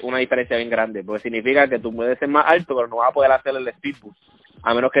 es una diferencia bien grande, porque significa que tú puedes ser más alto, pero no vas a poder hacer el speed boost,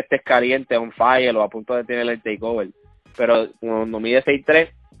 a menos que estés caliente, on fire o a punto de tener el takeover. Pero cuando mides 6'3",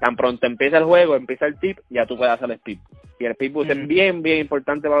 tan pronto empieza el juego, empieza el tip, ya tú puedes hacer el speed boost. Y el speed boost es bien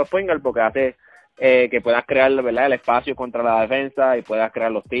importante para los point guard porque hace que puedas crear, ¿verdad?, el espacio contra la defensa y puedas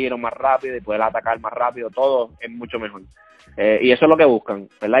crear los tiros más rápido y puedas atacar más rápido, todo es mucho mejor. Y eso es lo que buscan,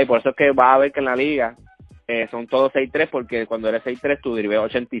 ¿verdad? Y por eso es que vas a ver que en la liga son todos 6'3", porque cuando eres 6'3 tu driveo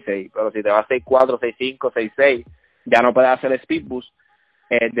es 86, pero si te vas 6'4", 6'5", 6'6", ya no puedes hacer el speed boost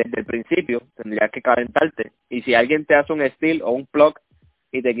desde el principio, tendrías que calentarte. Y si alguien te hace un steal o un block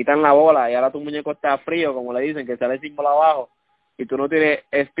y te quitan la bola y ahora tu muñeco está frío, como le dicen, que sale el símbolo abajo, y tú no tienes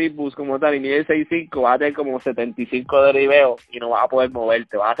speed boost como tal y mides 6'5", vas a tener como 75 de driveo y no vas a poder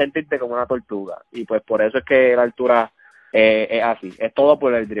moverte, vas a sentirte como una tortuga. Y pues por eso es que la altura es así, es todo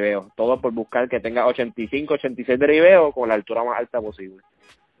por el driveo, todo por buscar que tenga 85, 86 de driveo con la altura más alta posible.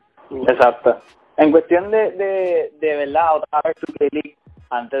 Exacto. En cuestión de verdad, otra vez 2KLeague,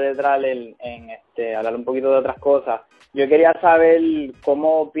 antes de entrar hablar un poquito de otras cosas, yo quería saber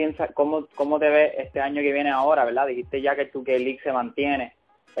cómo te ves este año que viene ahora, ¿verdad? Dijiste ya que el 2KLeague se mantiene,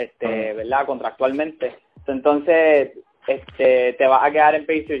 ¿verdad? Contractualmente. Entonces, ¿te vas a quedar en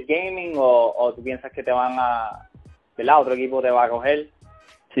Pacers Gaming o tú piensas que te van a, ¿verdad? Otro equipo te va a coger?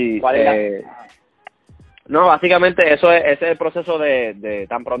 Sí. ¿Cuál es No, básicamente ese es el proceso de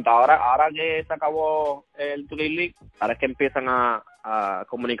tan pronto. Ahora que se acabó el 2KLeague, ahora es que empiezan a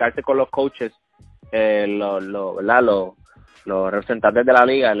comunicarse con los coaches, ¿verdad? Los representantes de la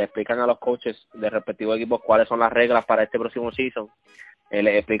liga le explican a los coaches de respectivos equipos cuáles son las reglas para este próximo season.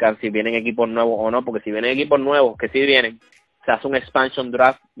 Les explican si vienen equipos nuevos o no, porque si vienen equipos nuevos, que sí vienen, se hace un expansion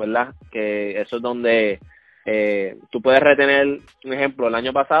draft, ¿verdad? Que eso es donde tú puedes retener, un ejemplo, el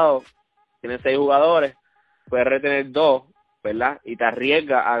año pasado tienes 6 jugadores, puedes retener 2, ¿verdad? Y te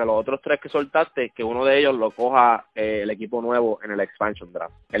arriesgas a los otros 3 que soltaste, que uno de ellos lo coja el equipo nuevo en el expansion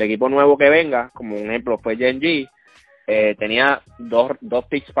draft. El equipo nuevo que venga, como un ejemplo fue Gen.G, tenía dos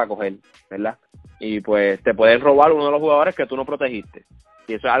picks para coger, ¿verdad? Y pues te pueden robar uno de los jugadores que tú no protegiste.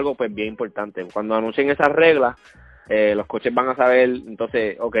 Y eso es algo pues bien importante. Cuando anuncien esas reglas, los coaches van a saber,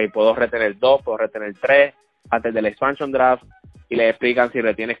 entonces, puedo retener 2, puedo retener 3 antes del expansion draft, y le explican si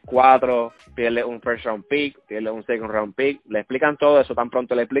retienes 4, pierdes un first round pick, pierdes un second round pick, le explican todo eso. Tan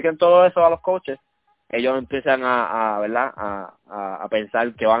pronto le expliquen todo eso a los coaches, ellos empiezan ¿verdad? a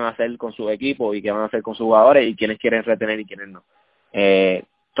pensar qué van a hacer con su equipo y qué van a hacer con sus jugadores y quiénes quieren retener y quiénes no.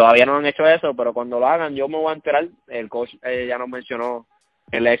 Todavía no han hecho eso, pero cuando lo hagan yo me voy a enterar. El coach ya nos mencionó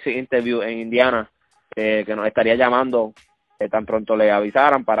en el exit interview en Indiana que nos estaría llamando tan pronto le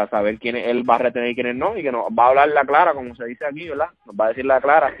avisaran para saber quiénes él va a retener y quiénes no, y que nos va a hablar la clara, como se dice aquí, ¿verdad? Nos va a decir la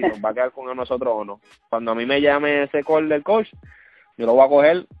clara si nos va a quedar con nosotros o no. Cuando a mí me llame ese call del coach, yo lo voy a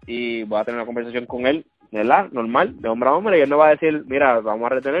coger y voy a tener una conversación con él, ¿verdad? Normal, de hombre a hombre, y él me va a decir, mira, vamos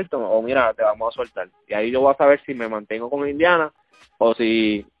a retenerte o mira, te vamos a soltar. Y ahí yo voy a saber si me mantengo con Indiana o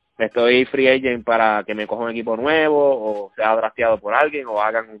si estoy free agent para que me coja un equipo nuevo o sea drafteado por alguien o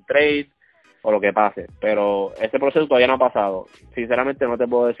hagan un trade o lo que pase, pero ese proceso todavía no ha pasado. Sinceramente no te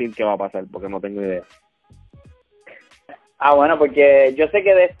puedo decir qué va a pasar porque no tengo idea. Bueno, porque yo sé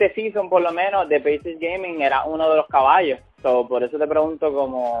que de este season, por lo menos, de Pacers Gaming era uno de los caballos. So, por eso te pregunto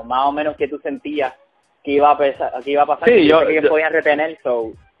como más o menos qué tú sentías que iba a pasar. Sí, yo sé que ellos podían retener.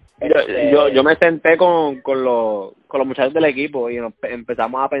 So, yo me senté con los muchachos del equipo y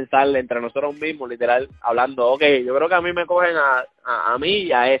empezamos a pensar entre nosotros mismos, literal, hablando, okay, yo creo que a mí me cogen a mí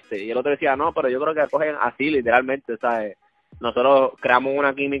y a este. Y el otro decía, no, pero yo creo que cogen así, literalmente, ¿sabes? Nosotros creamos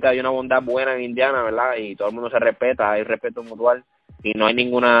una química y una bondad buena en Indiana, ¿verdad? Y todo el mundo se respeta, hay respeto mutual y no hay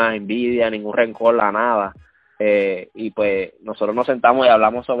ninguna envidia, ningún rencor a nada. Y pues nosotros nos sentamos y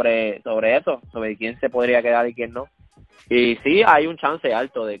hablamos sobre eso, sobre quién se podría quedar y quién no. Y sí, hay un chance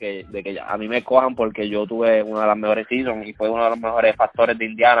alto de que a mí me cojan porque yo tuve una de las mejores seasons y fue uno de los mejores factores de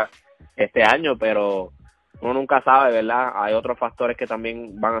Indiana este año, pero uno nunca sabe, ¿verdad? Hay otros factores que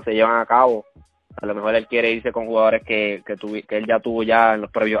también se llevan a cabo. A lo mejor él quiere irse con jugadores que él ya tuvo ya en los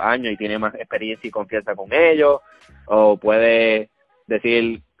previos años y tiene más experiencia y confianza con ellos, o puede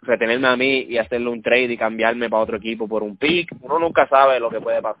decir retenerme a mí y hacerle un trade y cambiarme para otro equipo por un pick. Uno nunca sabe lo que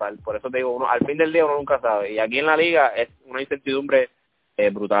puede pasar, por eso te digo, al fin del día uno nunca sabe, y aquí en la liga es una incertidumbre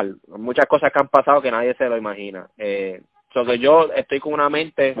brutal, muchas cosas que han pasado que nadie se lo imagina. Que yo estoy con una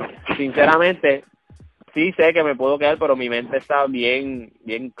mente, sinceramente, sí sé que me puedo quedar, pero mi mente está bien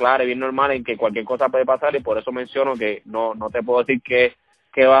clara y bien normal en que cualquier cosa puede pasar, y por eso menciono que no te puedo decir qué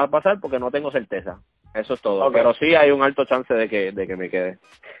va a pasar porque no tengo certeza. Eso es todo. Okay. Pero sí hay un alto chance de que me quede.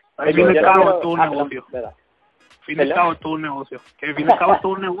 Al fin y al cabo es todo un negocio. Al fin y al cabo es todo un negocio. Que al fin y al cabo es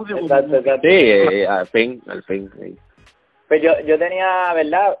todo un negocio. Sí, al fin. Sí. Pues yo tenía,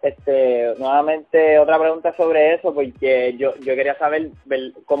 ¿verdad? Nuevamente otra pregunta sobre eso, porque yo quería saber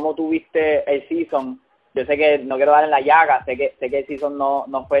cómo tuviste el season. Yo sé que no quiero dar en la llaga, sé que el season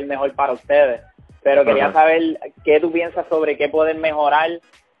no fue el mejor para ustedes, pero quería saber qué tú piensas sobre qué pueden mejorar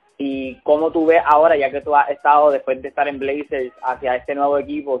y cómo tú ves ahora, ya que tú has estado después de estar en Blazers hacia este nuevo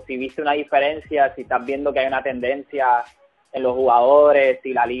equipo, si viste una diferencia, si estás viendo que hay una tendencia en los jugadores,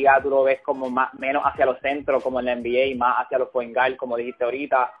 si la liga tú lo ves como menos hacia los centros como en la NBA y más hacia los point guard, como dijiste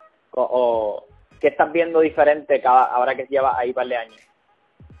ahorita, o qué estás viendo diferente ahora que llevas ahí un par de años.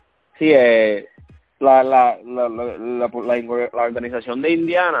 Sí, la organización de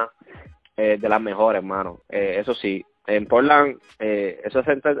Indiana de las mejores, hermano. Eso sí, en Portland,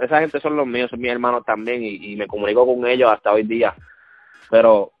 esa gente son los míos, son mis hermanos también, y me comunico con ellos hasta hoy día.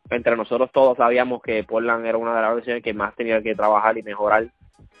 Pero entre nosotros todos sabíamos que Portland era una de las organizaciones que más tenía que trabajar y mejorar.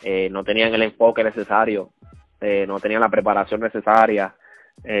 No tenían el enfoque necesario, no tenían la preparación necesaria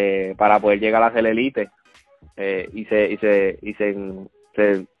para poder llegar a ser elite, y se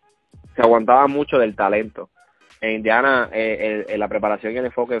aguantaba mucho del talento. En Indiana la preparación y el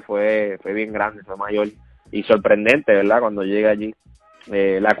enfoque fue bien grande, fue mayor y sorprendente, ¿verdad? Cuando llegué allí,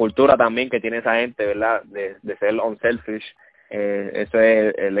 la cultura también que tiene esa gente, ¿verdad? De ser unselfish, eso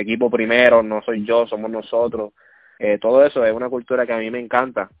es el equipo primero, no soy yo, somos nosotros. Todo eso es una cultura que a mí me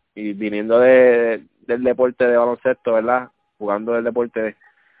encanta, y viniendo del deporte de baloncesto, ¿verdad? Jugando del deporte,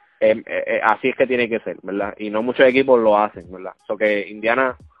 así es que tiene que ser, ¿verdad? Y no muchos equipos lo hacen, ¿verdad? So que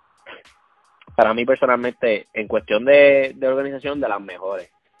Indiana, para mí personalmente, en cuestión de organización, de las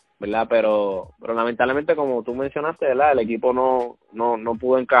mejores, ¿verdad? Pero lamentablemente, como tú mencionaste, ¿verdad? El equipo no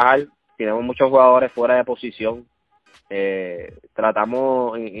pudo encajar, tenemos muchos jugadores fuera de posición.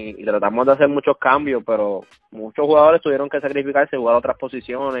 Tratamos de hacer muchos cambios, pero muchos jugadores tuvieron que sacrificarse, jugar otras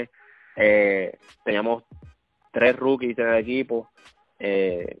posiciones. Teníamos 3 rookies en el equipo.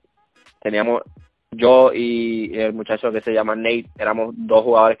 Teníamos yo y el muchacho que se llama Nate, éramos 2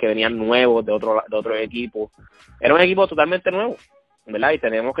 jugadores que venían nuevos de otro equipo. Era un equipo totalmente nuevo, ¿verdad? Y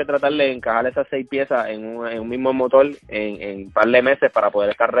teníamos que tratar de encajar esas 6 piezas en un mismo motor en un par de meses para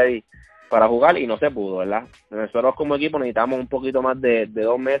poder estar ready para jugar, y no se pudo, ¿verdad? Nosotros como equipo necesitamos un poquito más de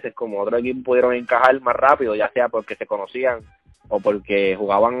 2 meses, como otros equipos pudieron encajar más rápido, ya sea porque se conocían o porque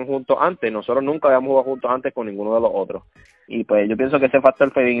jugaban juntos antes. Nosotros nunca habíamos jugado juntos antes con ninguno de los otros, y pues yo pienso que ese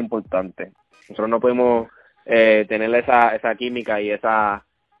factor fue bien importante. Nosotros no pudimos tener esa química y esa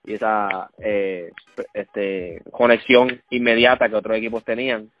conexión inmediata que otros equipos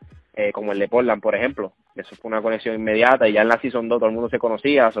tenían, como el de Portland, por ejemplo. Eso fue una conexión inmediata, y ya en la Season 2 todo el mundo se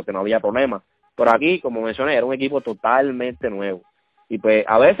conocía, eso que no había problema. Pero aquí, como mencioné, era un equipo totalmente nuevo, y pues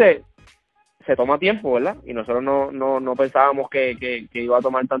a veces se toma tiempo, ¿verdad? Y nosotros no pensábamos que iba a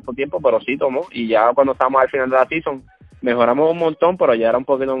tomar tanto tiempo, pero sí tomó, y ya cuando estábamos al final de la Season mejoramos un montón, pero ya era un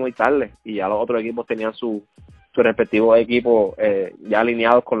poquito muy tarde, y ya los otros equipos tenían su sus respectivos equipos ya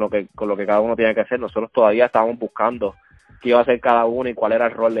alineados con lo que cada uno tiene que hacer. Nosotros todavía estábamos buscando qué iba a hacer cada uno y cuál era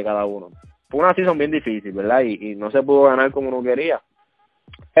el rol de cada uno. Fue una season bien difícil, ¿verdad? Y no se pudo ganar como uno quería,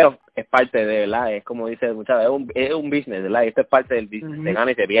 pero es parte de, ¿verdad? Es como dice muchas veces, es un business, ¿verdad? Y esto es parte del business, se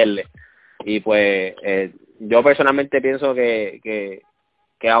gana y se pierde. Y pues yo personalmente pienso que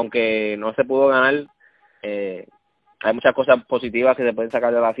aunque no se pudo ganar, hay muchas cosas positivas que se pueden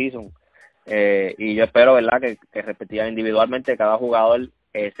sacar de la season. Y yo espero, ¿verdad?, que respectiva individualmente cada jugador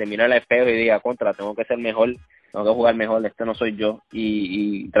se mire al espejo y diga, contra, tengo que ser mejor, tengo que jugar mejor, este no soy yo,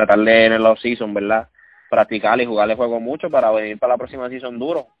 y tratar de en el off-season, ¿verdad?, practicar y jugar el juego mucho para venir para la próxima season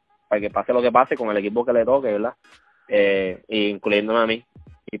duro, para que pase lo que pase con el equipo que le toque, ¿verdad?, incluyéndome a mí.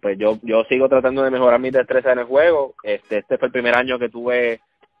 Y pues yo sigo tratando de mejorar mis destrezas en el juego. Este fue el primer año que tuve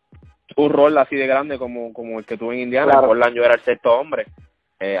un rol así de grande como el que tuve en Indiana. Claro. Portland yo era el sexto hombre.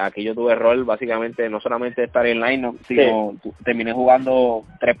 Aquí yo tuve rol básicamente no solamente estar en line, sino terminé jugando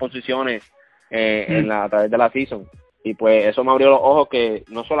 3 posiciones a través de la season. Y pues eso me abrió los ojos que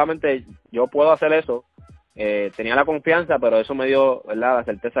no solamente yo puedo hacer eso, tenía la confianza, pero eso me dio, ¿verdad?, la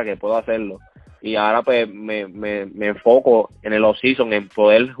certeza que puedo hacerlo. Y ahora pues me enfoco en el off-season, en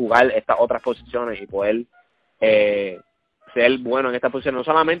poder jugar estas otras posiciones y poder ser bueno en estas posiciones, no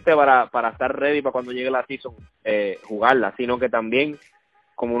solamente para estar ready para cuando llegue la season, jugarla, sino que también,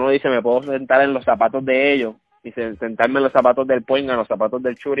 como uno dice, me puedo sentar en los zapatos de ellos y sentarme en los zapatos del point, en los zapatos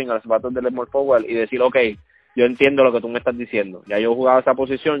del shooting, en los zapatos del small forward y decir, okay, yo entiendo lo que tú me estás diciendo, ya yo he jugado esa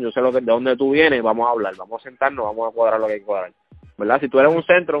posición, yo sé de dónde tú vienes, vamos a hablar, vamos a sentarnos, vamos a cuadrar lo que hay que cuadrar, ¿verdad? Si tú eres un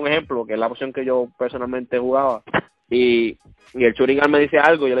centro, un ejemplo, que es la posición que yo personalmente jugaba, y el shooting guard me dice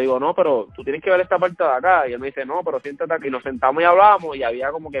algo, yo le digo, no, pero tú tienes que ver esta parte de acá, y él me dice, no, pero siéntate aquí, y nos sentamos y hablamos, y había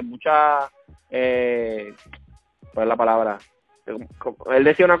como que mucha, ¿cuál es la palabra? Él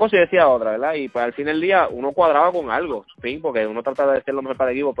decía una cosa y decía otra, ¿verdad? Y pues al fin del día uno cuadraba con algo, ¿sí? Porque uno trataba de ser lo mejor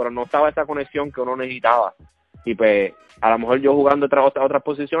para el equipo, pero no estaba esa conexión que uno necesitaba. Y pues a lo mejor yo jugando otras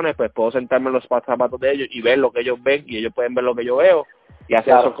posiciones, pues puedo sentarme en los zapatos de ellos y ver lo que ellos ven y ellos pueden ver lo que yo veo y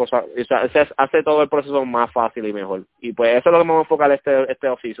hacer esas cosas, hace todo el proceso más fácil y mejor. Y pues eso es lo que me voy a enfocar este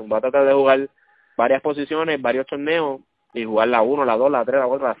off-season. Voy a tratar de jugar varias posiciones, varios torneos y jugar la 1, la 2, la 3, la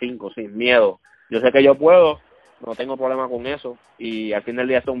 4, la 5 sin miedo. Yo sé que yo puedo, no tengo problema con eso y al fin del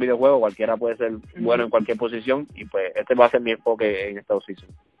día esto es un videojuego, cualquiera puede ser bueno en cualquier posición y pues este va a ser mi enfoque en esta off-season.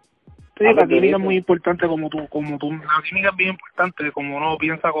 Sí, la química es muy importante, como tú, la química es bien importante, como uno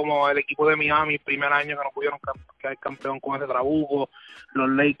piensa como el equipo de Miami, primer año que no pudieron quedar campeón con ese trabuco, los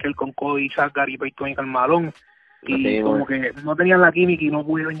Lakers con Cody, Shaq, Gary Payton y Carmalón, y como que no tenían la química y no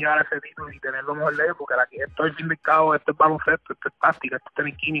pudieron llegar a ese título y tener lo mejor de ellos, porque esto al fin del cabo, esto es baloncesto, esto es táctica, esto es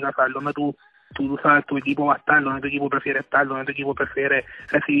tener química, saber dónde tú sabes tu equipo va a estar, dónde tu equipo prefiere estar, dónde tu equipo prefiere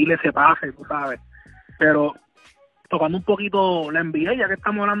recibir ese pase, tú sabes, pero tocando un poquito la NBA, ya que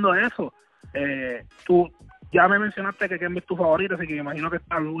estamos hablando de eso, tú ya me mencionaste que Kemba es tu favorito, así que me imagino que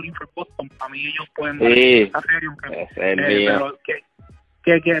está rooting for Boston. Para mí ellos pueden dar esta serie, pero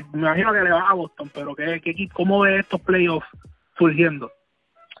que me imagino que le va a Boston, pero ¿cómo ves estos playoffs surgiendo?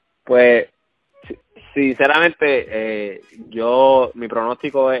 Pues sinceramente mi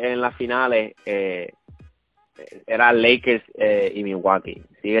pronóstico en las finales era Lakers y Milwaukee.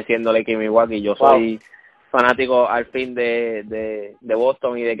 Sigue siendo Lakers y Milwaukee. Yo soy fanático al fin de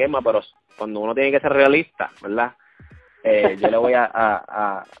Boston y de Kemba, pero cuando uno tiene que ser realista, ¿verdad? Yo le voy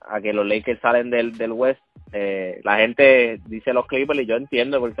a que los Lakers salen del West. La gente dice los Clippers y yo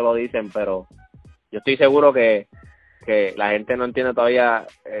entiendo por qué lo dicen, pero yo estoy seguro que la gente no entiende todavía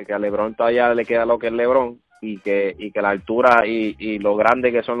que a LeBron todavía le queda lo que es LeBron y que la altura y lo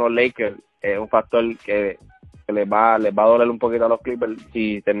grande que son los Lakers es un factor que les va a doler un poquito a los Clippers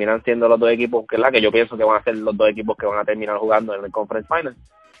si terminan siendo los dos equipos, que yo pienso que van a ser los dos equipos que van a terminar jugando en el Conference Final.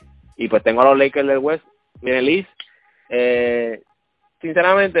 Y pues tengo a los Lakers del West en el East.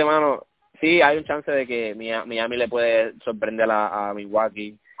 Sinceramente, mano, sí hay un chance de que Miami le puede sorprender a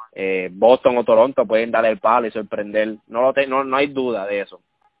Milwaukee. Boston o Toronto pueden darle el palo y sorprender. No hay duda de eso.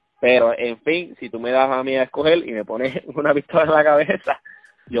 Pero, en fin, si tú me das a mí a escoger y me pones una pistola en la cabeza,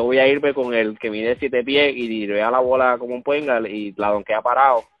 yo voy a irme con el que mide 7 pies y vea la bola como un point guard y la donkea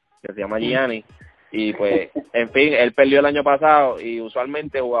parado, que se llama Giannis. Y pues, en fin, él perdió el año pasado y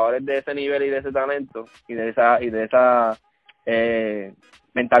usualmente jugadores de ese nivel y de ese talento y de esa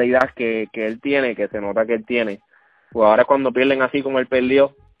mentalidad que él tiene, que se nota que él tiene, jugadores cuando pierden así como él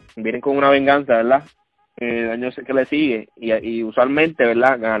perdió, vienen con una venganza, ¿verdad? El año que le sigue y usualmente,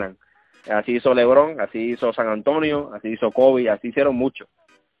 ¿verdad? Ganan. Así hizo LeBron, así hizo San Antonio, así hizo Kobe, así hicieron muchos.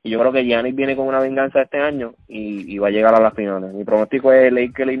 Y yo creo que Giannis viene con una venganza este año y va a llegar a las finales. Mi pronóstico es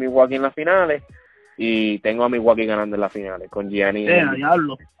Lakers y Milwaukee en las finales y tengo a Milwaukee ganando en las finales con Gianni.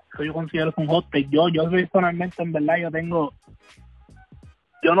 Diablo, eso yo considero un hot take. Yo personalmente, en verdad,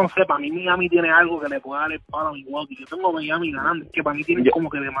 yo no sé, para mí Miami tiene algo que le pueda dar el palo a Milwaukee. Yo tengo Miami ganando, que para mí tienen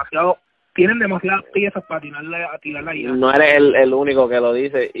como que tienen demasiadas piezas para tirarla ahí. No eres el único que lo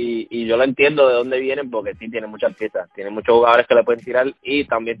dice, y yo lo entiendo de dónde vienen, porque sí tienen muchas piezas, tienen muchos jugadores que le pueden tirar, y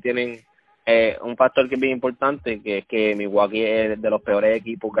también tienen un factor que es bien importante, que es que Milwaukee es de los peores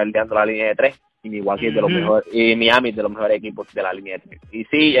equipos guardiando la línea de 3, y Milwaukee es de los mejores, y Miami es de los mejores equipos de la línea de 3. Y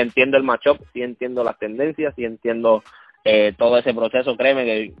sí, entiendo el matchup, sí entiendo las tendencias, sí entiendo todo ese proceso. Créeme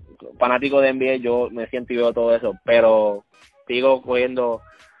que fanático de NBA yo me siento y veo todo eso, pero sigo cogiendo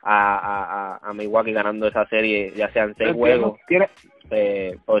a Milwaukee ganando esa serie, ya sean 6 juegos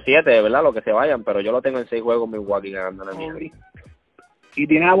por 7, ¿verdad? Lo que se vayan, pero yo lo tengo en 6 juegos Milwaukee ganando la Miami. Y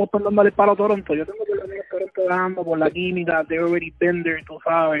tiene a Boston dándole el palo a Toronto. Yo tengo que tener a Toronto ganando por la química de already Bender, tú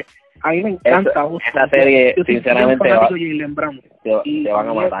sabes. A mí me encanta Boston. Esa serie, sinceramente, te van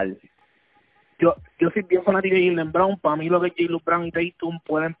a matar. Yo soy bien fanático de Jaylen Brown. Para mí lo que es Jaylen Brown y Tatum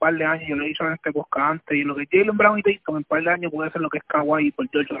pueden en par de años, yo lo he dicho en este podcast antes, y lo que es Jaylen Brown y Tatum en par de años puede ser lo que es Kawhi y Paul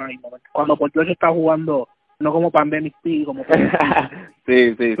George ahora mismo. Cuando Paul George está jugando, no como Pandemic P, como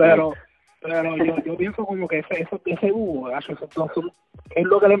sí. Pero yo pienso como que ese Hugo, es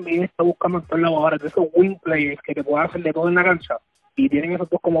lo que el NBA está buscando en todos lados ahora, de esos wing players que te puedan hacer de todo en la cancha. Y tienen esos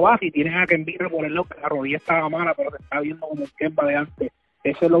dos como base, y tienen a Kemba por el lado, que la rodilla estaba mala, pero se está viendo como el Kemba de antes.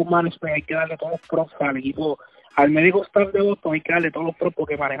 Ese low management hay que darle todos los props al equipo, al médico staff de Boston hay que darle todos los props,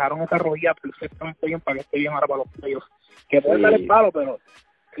 porque manejaron esa rodilla perfectamente bien para que esté bien ahora para los playoffs. Que pueden darle el palo, pero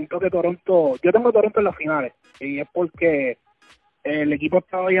siento que yo tengo Toronto en las finales, y es porque el equipo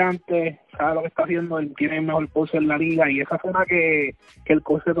estaba ahí antes, sabe lo que está haciendo, él tiene el mejor coach en la liga, y esa zona que el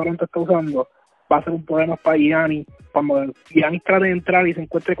coach de Toronto está usando va a ser un problema para Gianni. Cuando Gianni trate de entrar y se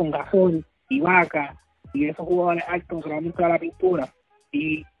encuentre con Gasol y Vaca y esos jugadores altos, solamente a la pintura,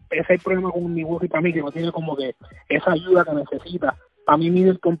 y ese es el problema con Milwaukee para mí, que no tiene como que esa ayuda que necesita. A mí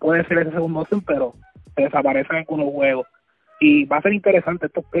Middleton puede ser ese segundo opción, pero se desaparecen en algunos juegos. Y va a ser interesante,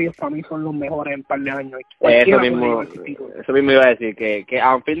 estos playoffs para mí son los mejores en un par de años. Eso mismo iba a decir, que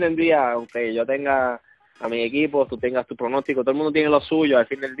al fin del día, aunque yo tenga a mi equipo, tú tengas tu pronóstico, todo el mundo tiene lo suyo, al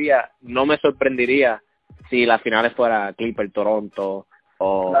fin del día no me sorprendería si las finales fuera Clipper, Toronto,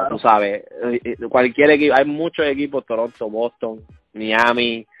 o claro, tú sabes, cualquier equipo. Hay muchos equipos, Toronto, Boston,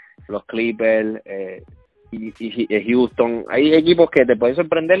 Miami, los Clippers, y Houston. Hay equipos que te pueden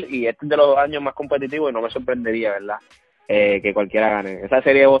sorprender, y este es de los años más competitivos, y no me sorprendería, ¿verdad?, que cualquiera gane. Esa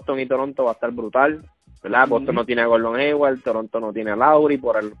serie de Boston y Toronto va a estar brutal, ¿verdad? Boston no tiene a Gordon Hayward, Toronto no tiene a Lowry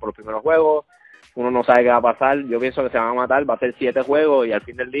por los primeros juegos. Uno no sabe qué va a pasar. Yo pienso que se van a matar. Va a ser 7 juegos, y al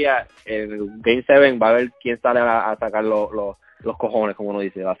fin del día, en el Game 7 va a ver quién sale a sacar los cojones, como uno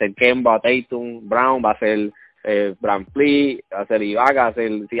dice. Va a ser Kemba, Tatum, Brown, va a ser Bram Fleet, va a ser Ibaka, va a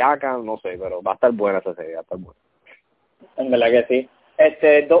ser Siakam, no sé, pero va a estar buena esa serie, va a estar buena. En verdad que sí.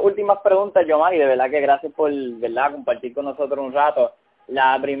 2 últimas preguntas, Jomar, y de verdad que gracias por, ¿verdad?, compartir con nosotros un rato.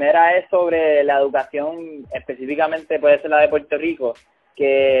 La primera es sobre la educación, específicamente puede ser la de Puerto Rico,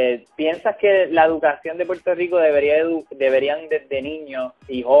 que piensas que la educación de Puerto Rico deberían desde niños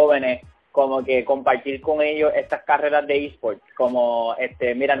y jóvenes como que compartir con ellos estas carreras de eSports, como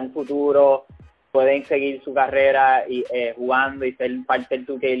mira, en un futuro pueden seguir su carrera y jugando y ser parte del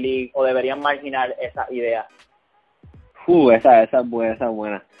 2KLeague, o deberían marginar esa idea? Esa es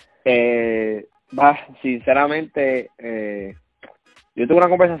buena. Sinceramente, yo tuve una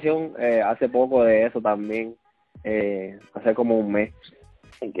conversación hace poco de eso también, hace como un mes.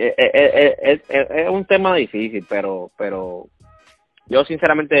 Es un tema difícil, pero yo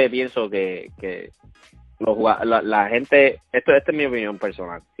sinceramente pienso que la gente, esto es mi opinión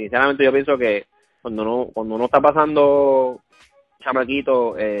personal. Sinceramente yo pienso que cuando uno está pasando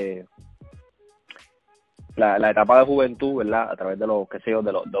chamaquito, la etapa de juventud, ¿verdad?, a través de los,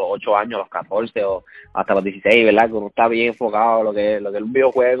 de los 8 años, los 14 o hasta los 16, ¿verdad?, que uno está bien enfocado en lo que es un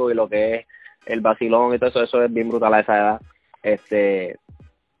videojuego y lo que es el vacilón y todo eso es bien brutal a esa edad.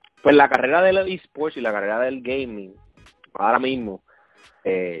 Pues la carrera del eSports y la carrera del gaming, ahora mismo,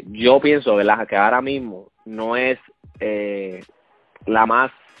 yo pienso, ¿verdad?, que ahora mismo no es la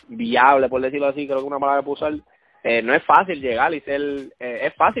más viable, por decirlo así, creo que una palabra para usar. No es fácil llegar y ser,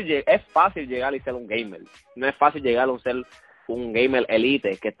 es fácil llegar y ser un gamer. No es fácil llegar a ser un gamer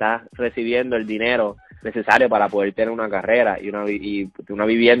elite que está recibiendo el dinero necesario para poder tener una carrera y una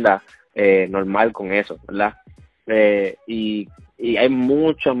vivienda normal con eso, ¿verdad? Y hay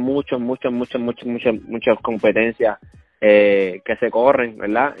muchas competencias que se corren,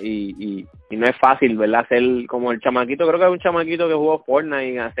 ¿verdad? Y no es fácil, ¿verdad? Ser como el chamaquito, creo que es un chamaquito que jugó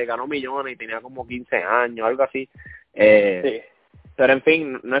Fortnite y se ganó millones y tenía como 15 años, algo así. Sí. Pero en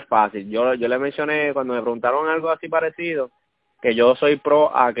fin, no es fácil. Yo le mencioné cuando me preguntaron algo así parecido, que yo soy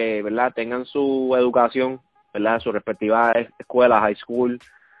pro a que, ¿verdad?, tengan su educación, ¿verdad?, su respectiva escuela, high school,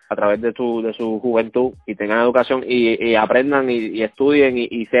 a través de su juventud, y tengan educación y aprendan y estudien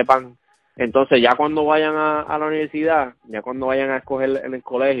y sepan. Entonces ya cuando vayan a la universidad, ya cuando vayan a escoger en el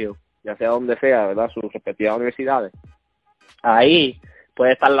colegio, ya sea donde sea, ¿verdad?, sus respectivas universidades, ahí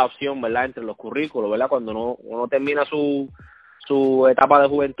puede estar la opción, ¿verdad?, entre los currículos, ¿verdad?, cuando uno termina su etapa de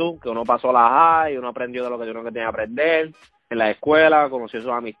juventud, que uno pasó la high, uno aprendió de lo que uno tenía que aprender en la escuela, conoció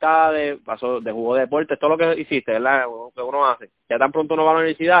sus amistades, jugó deporte, todo lo que hiciste, ¿verdad?, que uno hace. Ya tan pronto uno va a la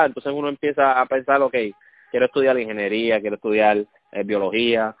universidad, entonces uno empieza a pensar, ok, quiero estudiar ingeniería, quiero estudiar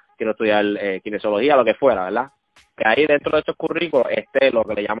biología, quiero estudiar kinesiología, lo que fuera, ¿verdad? Que ahí dentro de estos currículos esté lo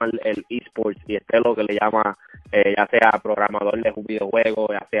que le llaman el eSports y esté lo que le llama, ya sea programador de un videojuego,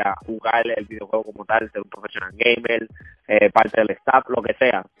 ya sea jugar el videojuego como tal, ser un professional gamer, parte del staff, lo que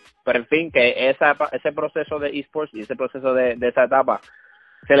sea. Pero en fin, que ese proceso de eSports y ese proceso de esa etapa,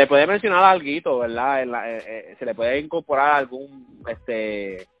 se le puede mencionar algo, ¿verdad? Se le puede incorporar algún,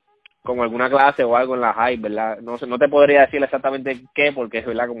 como alguna clase o algo en la high, ¿verdad? No sé, no te podría decir exactamente qué, porque es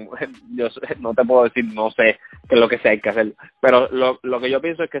verdad, como yo no te puedo decir, no sé qué es lo que se hay que hacer, pero lo que yo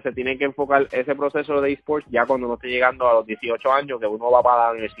pienso es que se tiene que enfocar ese proceso de eSports ya cuando uno esté llegando a los 18 años, que uno va para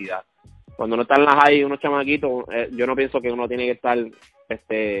la universidad. Cuando uno está en la high, unos chamaquitos, yo no pienso que uno tiene que estar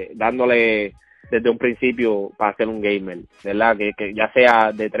dándole desde un principio para ser un gamer, ¿verdad? Que ya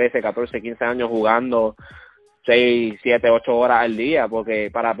sea de 13, 14, 15 años jugando 6, 7, 8 horas al día,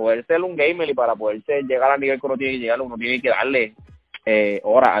 porque para poder ser un gamer y para poder llegar al nivel que uno tiene que llegar, uno tiene que darle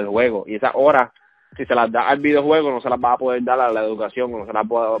horas al juego, y esas horas, si se las da al videojuego, no se las va a poder dar a la educación, no se las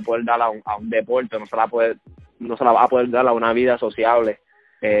va a poder dar a un deporte, no se las va a poder dar a una vida sociable,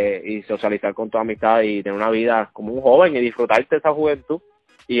 y socializar con tu amistad y tener una vida como un joven y disfrutarte de esa juventud.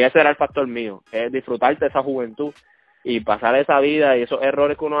 Y ese era el factor mío, es disfrutarte de esa juventud y pasar esa vida y esos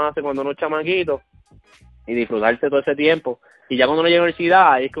errores que uno hace cuando uno es chamaquito, y disfrutarse todo ese tiempo. Y ya cuando uno llega a la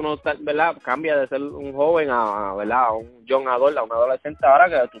universidad, ahí es que uno, ¿verdad?, cambia de ser un joven ¿verdad?, a un young adult, a un adolescente, ahora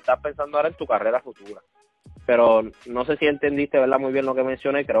que tú estás pensando ahora en tu carrera futura. Pero no sé si entendiste, ¿verdad?, muy bien lo que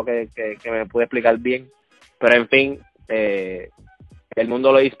mencioné, creo que me pude explicar bien. Pero en fin, el mundo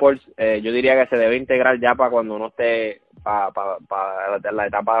de los eSports, yo diría que se debe integrar ya para cuando uno esté para la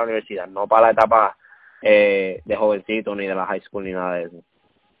etapa de la universidad, no para la etapa de jovencito, ni de la high school, ni nada de eso.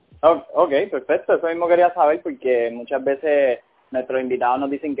 Ok, perfecto. Eso mismo quería saber, porque muchas veces nuestros invitados nos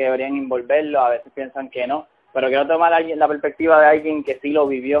dicen que deberían envolverlo, a veces piensan que no, pero quiero tomar la perspectiva de alguien que sí lo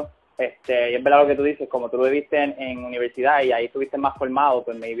vivió. Y es verdad lo que tú dices, como tú lo viviste en universidad y ahí estuviste más formado,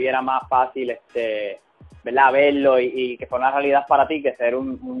 pues maybe era más fácil, ¿verdad?, verlo y que fue una realidad para ti, que ser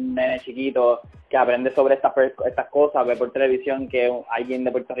un nene chiquito que aprende sobre estas cosas, ver por televisión que alguien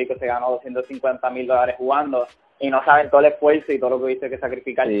de Puerto Rico se ganó $250,000 jugando y no saben todo el esfuerzo y todo lo que tuviste que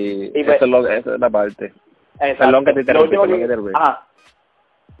sacrificar. Sí, y pues, esa es la parte. Exacto. Perdón que te interrumpí. Ajá.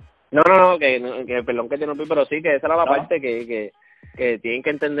 No, que perdón que te interrumpí, pero sí, que esa era la ¿No? parte que tienen que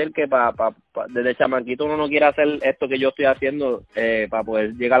entender que desde chamaquito uno no quiere hacer esto que yo estoy haciendo para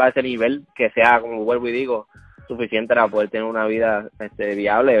poder llegar a ese nivel que sea, como vuelvo y digo, suficiente para poder tener una vida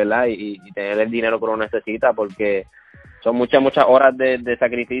viable, ¿verdad? Y tener el dinero que uno necesita, porque son muchas horas de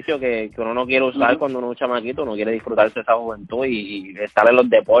sacrificio que uno no quiere usar cuando uno es un chamaquito, uno quiere disfrutarse de esa juventud y estar en los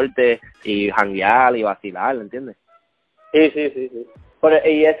deportes y janguear y vacilar, ¿entiendes? Sí.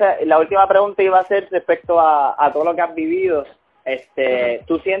 La última pregunta iba a ser respecto a todo lo que has vivido.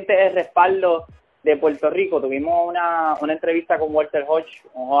 ¿Tú sientes el respaldo de Puerto Rico? Tuvimos una entrevista con Walter Hodge,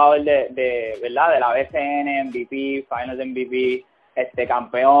 un jugador de ¿verdad?, de la BCN, MVP, Finals MVP,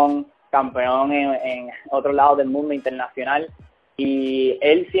 campeón en otro lado del mundo internacional, y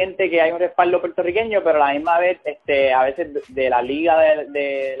él siente que hay un respaldo puertorriqueño, pero a la misma vez a veces de la liga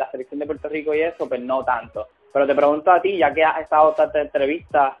de la selección de Puerto Rico y eso, pues no tanto. Pero te pregunto a ti, ya que has estado tantas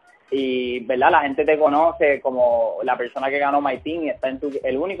entrevistas y, ¿verdad?, la gente te conoce como la persona que ganó MyTeam y está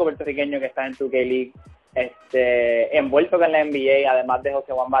el único puertorriqueño que está en 2KLeague, envuelto con la NBA, además de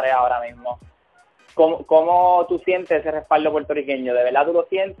José Juan Varela ahora mismo. ¿Cómo tú sientes ese respaldo puertorriqueño? ¿De verdad tú lo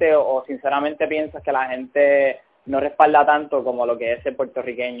sientes o sinceramente piensas que la gente no respalda tanto como lo que es el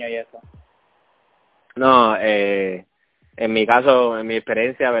puertorriqueño y eso? No, en mi caso, en mi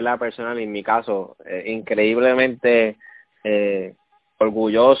experiencia, ¿verdad?, personal, en mi caso, increíblemente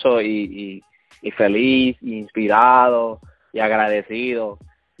orgulloso y feliz, inspirado y agradecido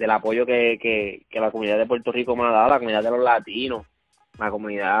del apoyo que la comunidad de Puerto Rico me ha dado, la comunidad de los latinos, la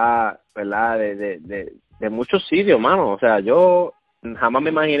comunidad, ¿verdad? De muchos sitios, mano. O sea, yo jamás me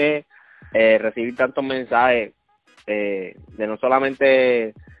imaginé recibir tantos mensajes de no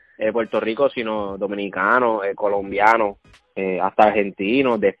solamente Puerto Rico, sino dominicanos, colombianos, hasta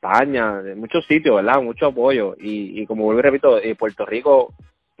argentinos, de España, de muchos sitios, ¿verdad? Mucho apoyo. Y como vuelvo y repito, Puerto Rico,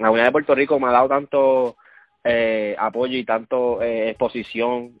 la comunidad de Puerto Rico me ha dado tanto apoyo y tanto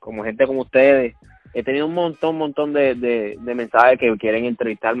exposición, como gente como ustedes. He tenido un montón de mensajes que quieren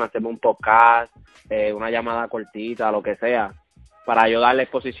entrevistarme, hacerme un podcast, una llamada cortita, lo que sea, para yo darle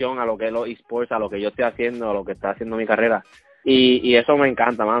exposición a lo que es los esports, a lo que yo estoy haciendo, a lo que está haciendo mi carrera. Y eso me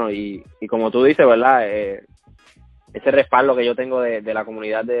encanta, mano. Y como tú dices, ¿verdad? Ese respaldo que yo tengo de la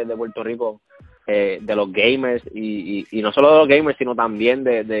comunidad de Puerto Rico, de los gamers, y no solo de los gamers, sino también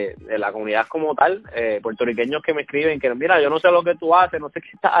de la comunidad como tal, puertorriqueños que me escriben, que mira, yo no sé lo que tú haces, no sé qué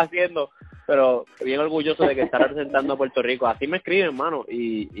estás haciendo, pero bien orgulloso de que estás representando a Puerto Rico. Así me escriben, hermano,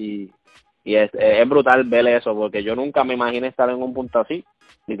 y es brutal ver eso, porque yo nunca me imaginé estar en un punto así,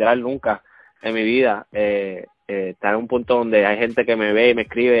 literal, nunca en mi vida, estar en un punto donde hay gente que me ve y me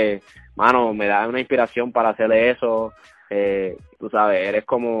escribe, mano, me da una inspiración para hacerle eso. Tú sabes, eres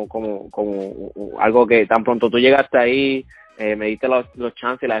como algo que tan pronto tú llegaste ahí, me diste los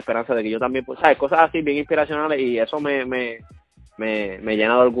chances y la esperanza de que yo también, pues, sabes, cosas así bien inspiracionales, y eso me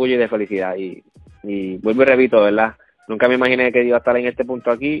llena de orgullo y de felicidad, y vuelvo y repito, ¿verdad? Nunca me imaginé que iba a estar en este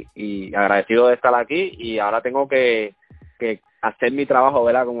punto aquí, y agradecido de estar aquí, y ahora tengo que hacer mi trabajo,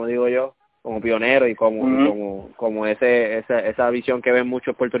 ¿verdad? Como digo yo, como pionero y como esa visión que ven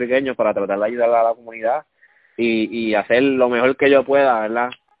muchos puertorriqueños, para tratar de ayudar a la comunidad y hacer lo mejor que yo pueda, ¿verdad?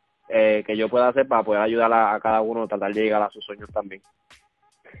 Que yo pueda hacer para poder ayudar a cada uno, tratar de llegar a sus sueños también.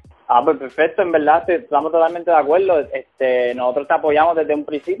 Pues perfecto, en verdad estamos totalmente de acuerdo. Nosotros te apoyamos desde un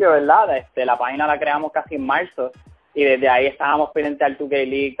principio, ¿verdad? La página la creamos casi en marzo, y desde ahí estábamos pendientes al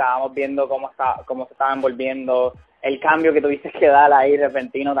 2KLeague, estábamos viendo cómo se estaba envolviendo, el cambio que tuviste que dar ahí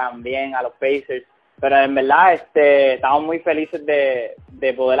repentino también a los Pacers. Pero en verdad estamos muy felices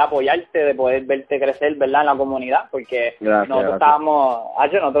de poder apoyarte, de poder verte crecer, ¿verdad?, en la comunidad, porque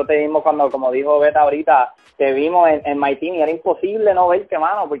nosotros te vimos cuando, como dijo Beta ahorita, te vimos en MyTeam, y era imposible no verte,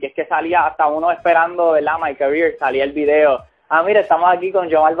 mano, porque es que salía hasta uno esperando, ¿verdad?, My Career, salía el video. Mira, estamos aquí con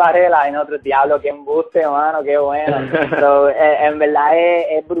Jomar Varela, en otro diablo, qué embuste, mano, qué bueno. Pero en verdad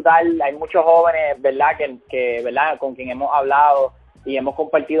es brutal, hay muchos jóvenes, ¿verdad?, que ¿verdad?, con quien hemos hablado y hemos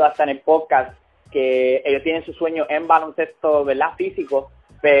compartido hasta en el podcast, que ellos tienen sus sueños en baloncesto, ¿verdad?, físico,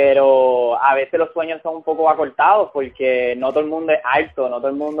 pero a veces los sueños son un poco acortados, porque no todo el mundo es alto, no todo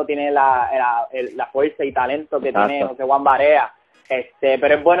el mundo tiene la fuerza y talento que tiene José Juan Barea.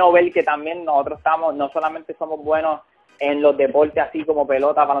 Pero es bueno ver que también nosotros no solamente somos buenos en los deportes así como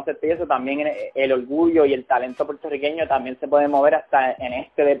pelota, baloncesto y eso, también el orgullo y el talento puertorriqueño también se puede mover hasta en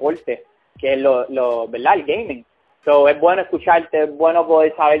este deporte, que es ¿verdad?, el gaming. So, es bueno escucharte, es bueno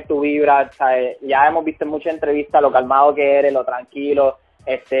poder saber tu vibra, ¿sabes? Ya hemos visto en muchas entrevistas lo calmado que eres, lo tranquilo.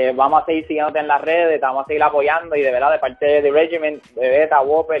 Vamos a seguir siguiéndote en las redes, te vamos a seguir apoyando, y de verdad, de parte de The Regiment, de Beta,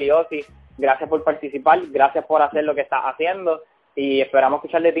 Whopper y Ozzy, gracias por participar, gracias por hacer lo que estás haciendo, y esperamos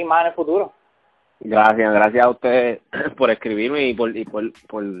escuchar de ti más en el futuro. Gracias a ustedes por escribirme y por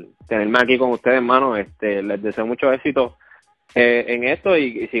tenerme aquí con ustedes, hermano. Les deseo mucho éxito en esto,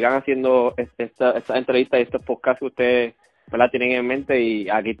 y sigan haciendo estas entrevistas y estos podcasts que ustedes, ¿verdad?, tienen en mente, y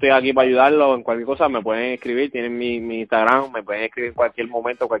aquí estoy aquí para ayudarlos. En cualquier cosa me pueden escribir, tienen mi Instagram, me pueden escribir en cualquier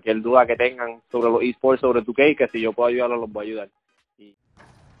momento, cualquier duda que tengan sobre los esports, sobre 2K, que si yo puedo ayudarlos, los voy a ayudar.